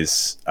it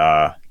is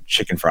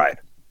Chicken Fried,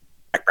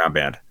 background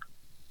band.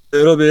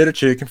 Little bit of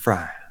chicken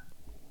fried,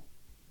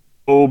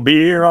 old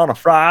beer on a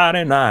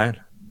Friday night,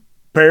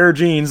 pair of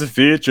jeans that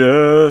fit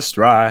just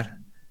right.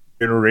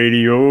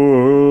 Radio.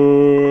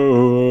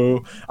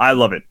 I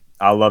love it.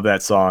 I love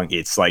that song.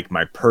 It's like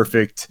my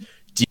perfect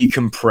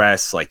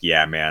decompress. Like,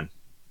 yeah, man,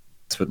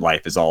 that's what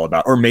life is all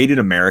about. Or Made in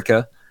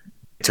America,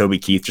 Toby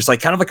Keith. Just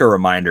like kind of like a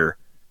reminder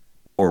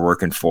what we're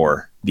working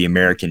for, the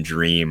American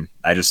dream.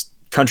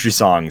 Country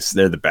songs,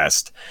 they're the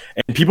best.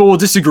 And people will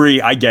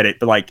disagree. I get it.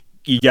 But like,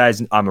 you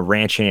guys, I'm a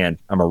ranch hand.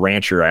 I'm a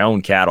rancher. I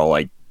own cattle.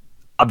 Like,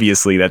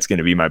 obviously, that's going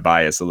to be my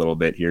bias a little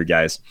bit here,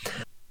 guys.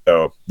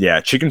 So,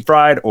 yeah, Chicken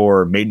Fried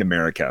or Made in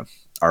America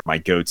are my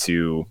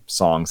go-to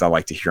songs I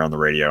like to hear on the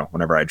radio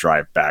whenever I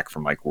drive back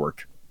from like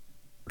work,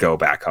 go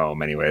back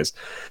home anyways.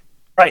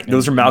 Right,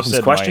 those are Malcolm's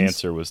questions. My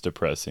answer was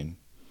depressing.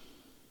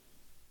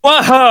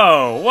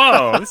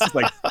 Whoa, this is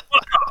like,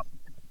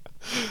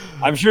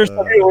 I'm sure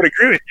some people would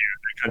agree with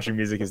you that country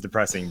music is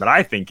depressing, but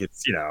I think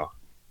it's,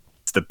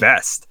 it's the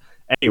best.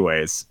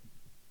 Anyways,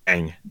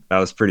 dang, that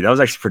was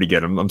actually pretty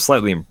good. I'm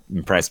slightly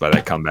impressed by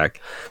that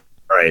comeback.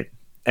 All right.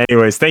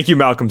 Anyways, thank you,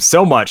 Malcolm,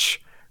 so much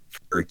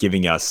for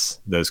giving us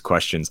those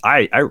questions.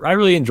 I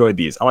really enjoyed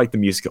these. I like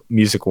the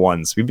music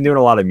ones. We've been doing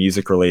a lot of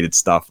music related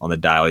stuff on the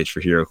Dial H for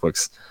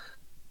HeroClix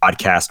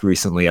podcast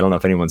recently. I don't know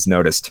if anyone's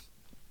noticed.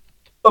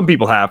 Some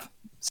people have.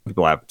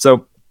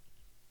 So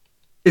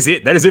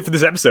that is it for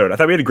this episode. I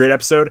thought we had a great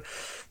episode.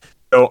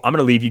 So I'm going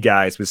to leave you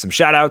guys with some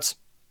shout outs.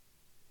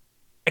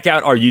 Check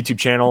out our YouTube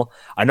channel.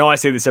 I know I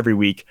say this every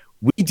week.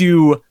 We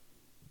do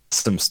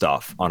some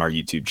stuff on our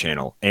YouTube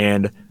channel,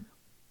 and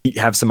we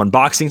have some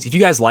unboxings. If you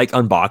guys like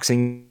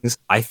unboxings,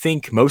 I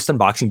think most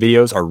unboxing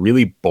videos are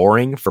really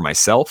boring for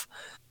myself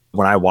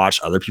when I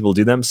watch other people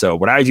do them. So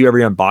what I do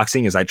every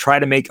unboxing is I try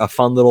to make a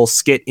fun little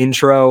skit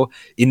intro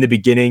in the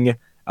beginning.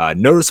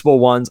 Noticeable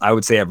ones I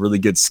would say have really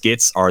good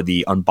skits are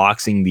the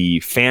unboxing the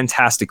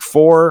Fantastic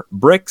Four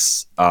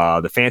bricks,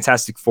 the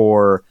Fantastic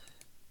Four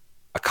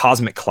a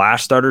Cosmic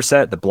Clash starter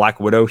set, the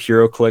Black Widow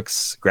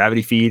HeroClix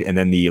Gravity Feed, and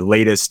then the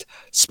latest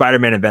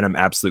Spider-Man and Venom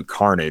Absolute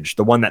Carnage,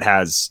 the one that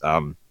has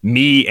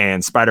me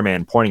and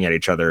Spider-Man pointing at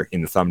each other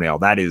in the thumbnail.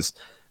 Those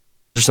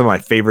are some of my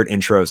favorite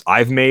intros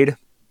I've made.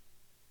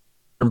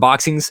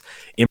 Unboxings.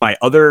 In my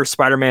other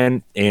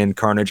Spider-Man and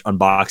Carnage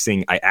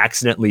unboxing, I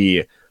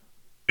accidentally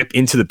whip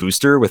into the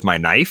booster with my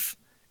knife.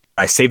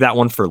 I saved that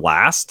one for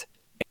last.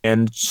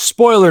 And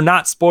spoiler,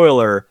 not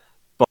spoiler,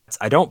 but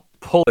I don't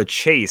pull a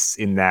chase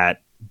in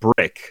that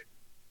brick,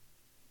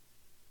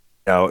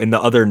 in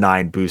the other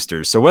 9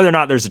 boosters. So whether or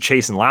not there's a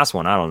chase in the last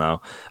one, I don't know.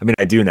 I mean,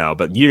 I do know,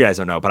 but you guys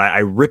don't know. But I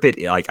rip it,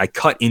 like I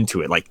cut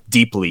into it, like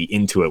deeply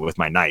into it with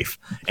my knife,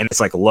 and it's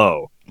like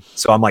low.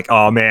 So I'm like,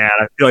 oh man,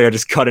 I feel like I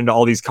just cut into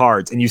all these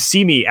cards. And you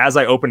see me as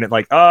I open it,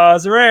 like, oh,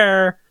 it's a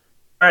rare.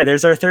 All right,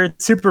 there's our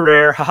 3rd super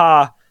rare.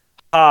 Haha.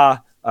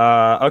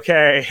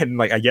 Okay. And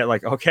like I get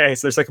like, okay,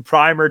 so there's like a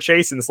primer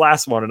chase in this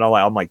last one, and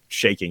I'm like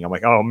shaking. I'm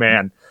like, oh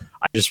man,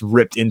 I just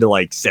ripped into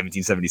like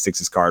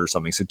 1776's card or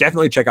something. So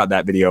definitely check out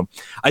that video.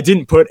 I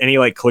didn't put any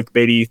like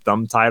clickbaity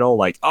thumb title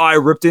like, oh, I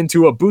ripped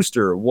into a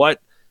booster. What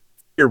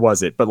year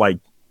was it? But like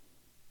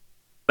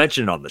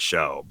mention it on the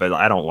show, but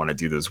I don't want to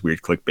do those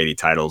weird clickbaity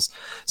titles.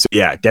 So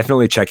yeah,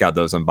 definitely check out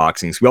those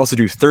unboxings. We also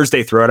do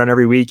Thursday Throwdown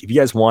every week. If you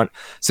guys want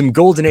some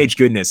Golden Age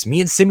goodness, me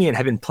and Simeon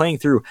have been playing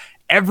through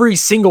every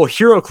single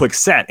HeroClix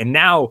set, and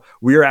now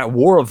we are at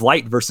War of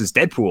Light versus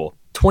Deadpool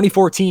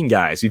 2014,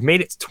 guys. We've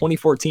made it to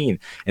 2014,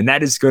 and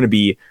that is going to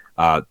be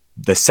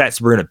the sets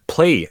we're going to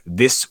play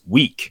this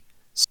week.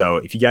 So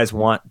if you guys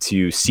want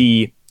to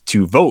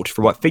vote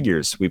for what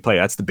figures we play,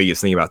 that's the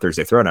biggest thing about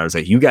Thursday Throwdown, is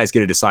that you guys get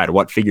to decide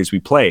what figures we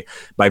play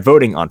by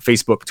voting on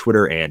Facebook,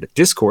 Twitter, and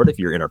Discord. If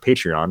you're in our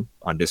Patreon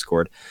on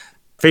Discord,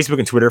 Facebook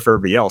and Twitter for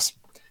everybody else.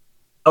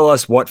 Tell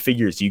us what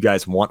figures you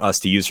guys want us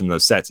to use from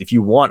those sets. If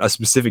you want a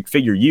specific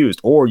figure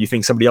used, or you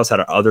think somebody else had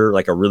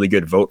a really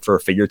good vote for a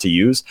figure to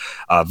use,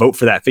 vote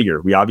for that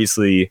figure. We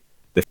obviously,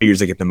 the figures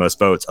that get the most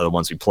votes are the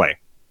ones we play.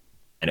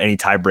 And any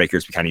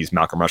tiebreakers, we kind of use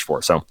Malcolm Rush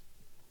for. So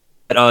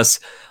let us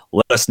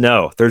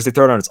know. Thursday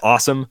Throwdown is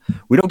awesome.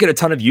 We don't get a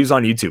ton of views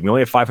on YouTube. We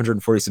only have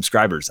 540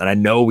 subscribers. And I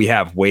know we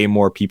have way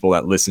more people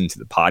that listen to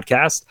the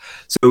podcast.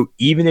 So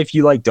even if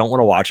you don't want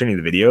to watch any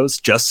of the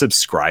videos, just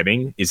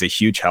subscribing is a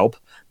huge help.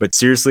 But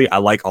seriously, I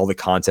like all the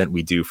content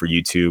we do for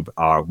YouTube,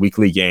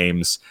 weekly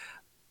games,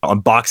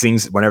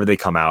 unboxings whenever they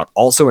come out.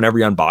 Also, in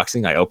every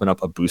unboxing, I open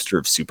up a booster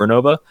of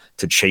Supernova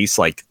to chase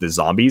the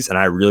zombies. And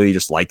I really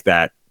just like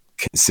that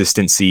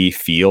consistency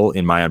feel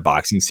in my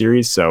unboxing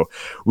series. So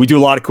we do a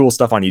lot of cool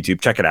stuff on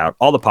YouTube. Check it out.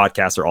 All the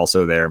podcasts are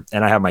also there.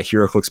 And I have my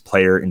HeroClix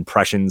player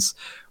impressions,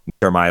 which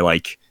are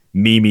my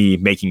Mimi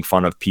making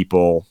fun of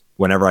people.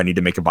 Whenever I need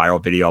to make a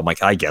viral video, I'm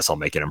like, I guess I'll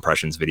make an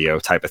impressions video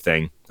type of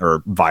thing, or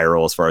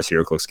viral as far as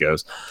HeroClix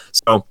goes.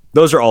 So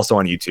those are also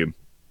on YouTube.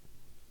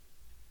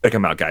 Check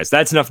them out, guys.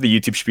 That's enough of the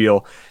YouTube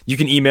spiel. You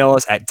can email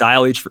us at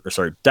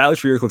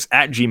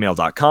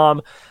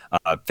dialh4HeroClix@gmail.com.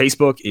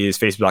 Facebook is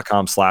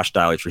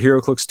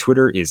facebook.com/dialh4HeroClix.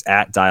 Twitter is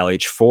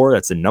 @dialh4.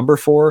 That's the number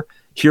 4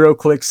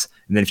 HeroClix.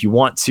 And then if you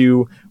want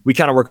to, we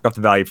kind of work off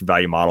the value for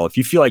value model. If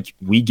you feel like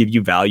we give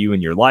you value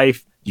in your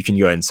life, you can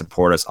go ahead and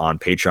support us on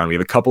Patreon. We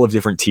have a couple of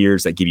different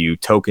tiers that give you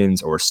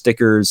tokens or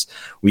stickers.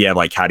 We have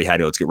like Howdy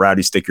Let's Get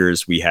Rowdy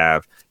stickers. We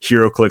have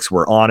HeroClix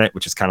We're On It,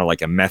 which is kind of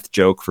like a meth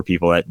joke for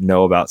people that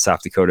know about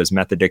South Dakota's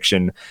meth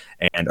addiction,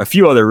 and a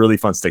few other really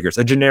fun stickers.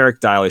 A generic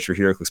Dial H for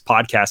HeroClix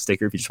podcast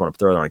sticker if you just want to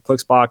throw it on a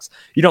Clicks box.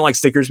 If you don't like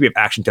stickers, we have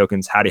action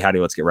tokens. Howdy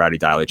Let's Get Rowdy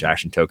Dial H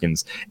action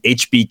tokens,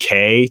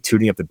 HBK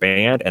Tuning Up the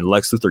Band, and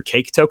Lex Luthor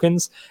Cake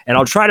tokens. And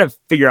I'll try to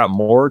figure out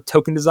more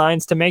token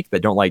designs to make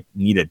that don't like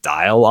need a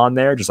dial on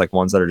there, just like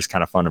ones that are just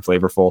kind of fun and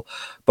flavorful.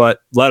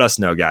 But let us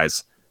know,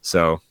 guys.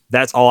 So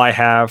that's all I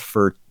have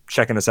for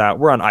checking us out.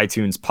 We're on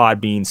iTunes,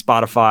 Podbean,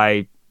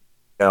 Spotify,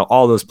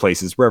 all those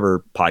places,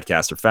 wherever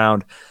podcasts are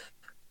found.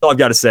 That's all I've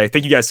got to say.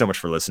 Thank you guys so much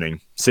for listening.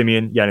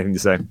 Simeon, you got anything to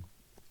say?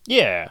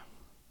 Yeah.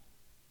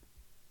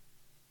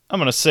 I'm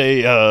going to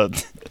say,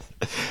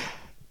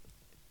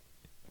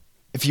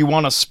 if you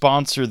want to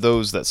sponsor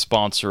those that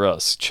sponsor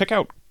us, check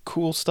out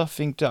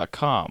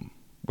CoolStuffInc.com,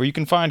 where you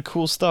can find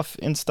cool stuff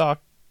in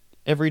stock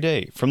every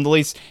day. From the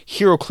latest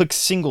HeroClix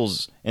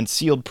singles and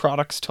sealed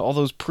products to all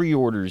those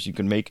pre-orders you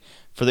can make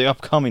for the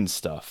upcoming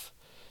stuff.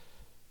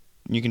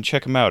 You can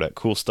check them out at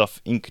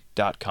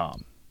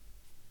CoolStuffInc.com.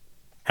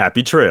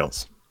 Happy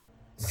trails.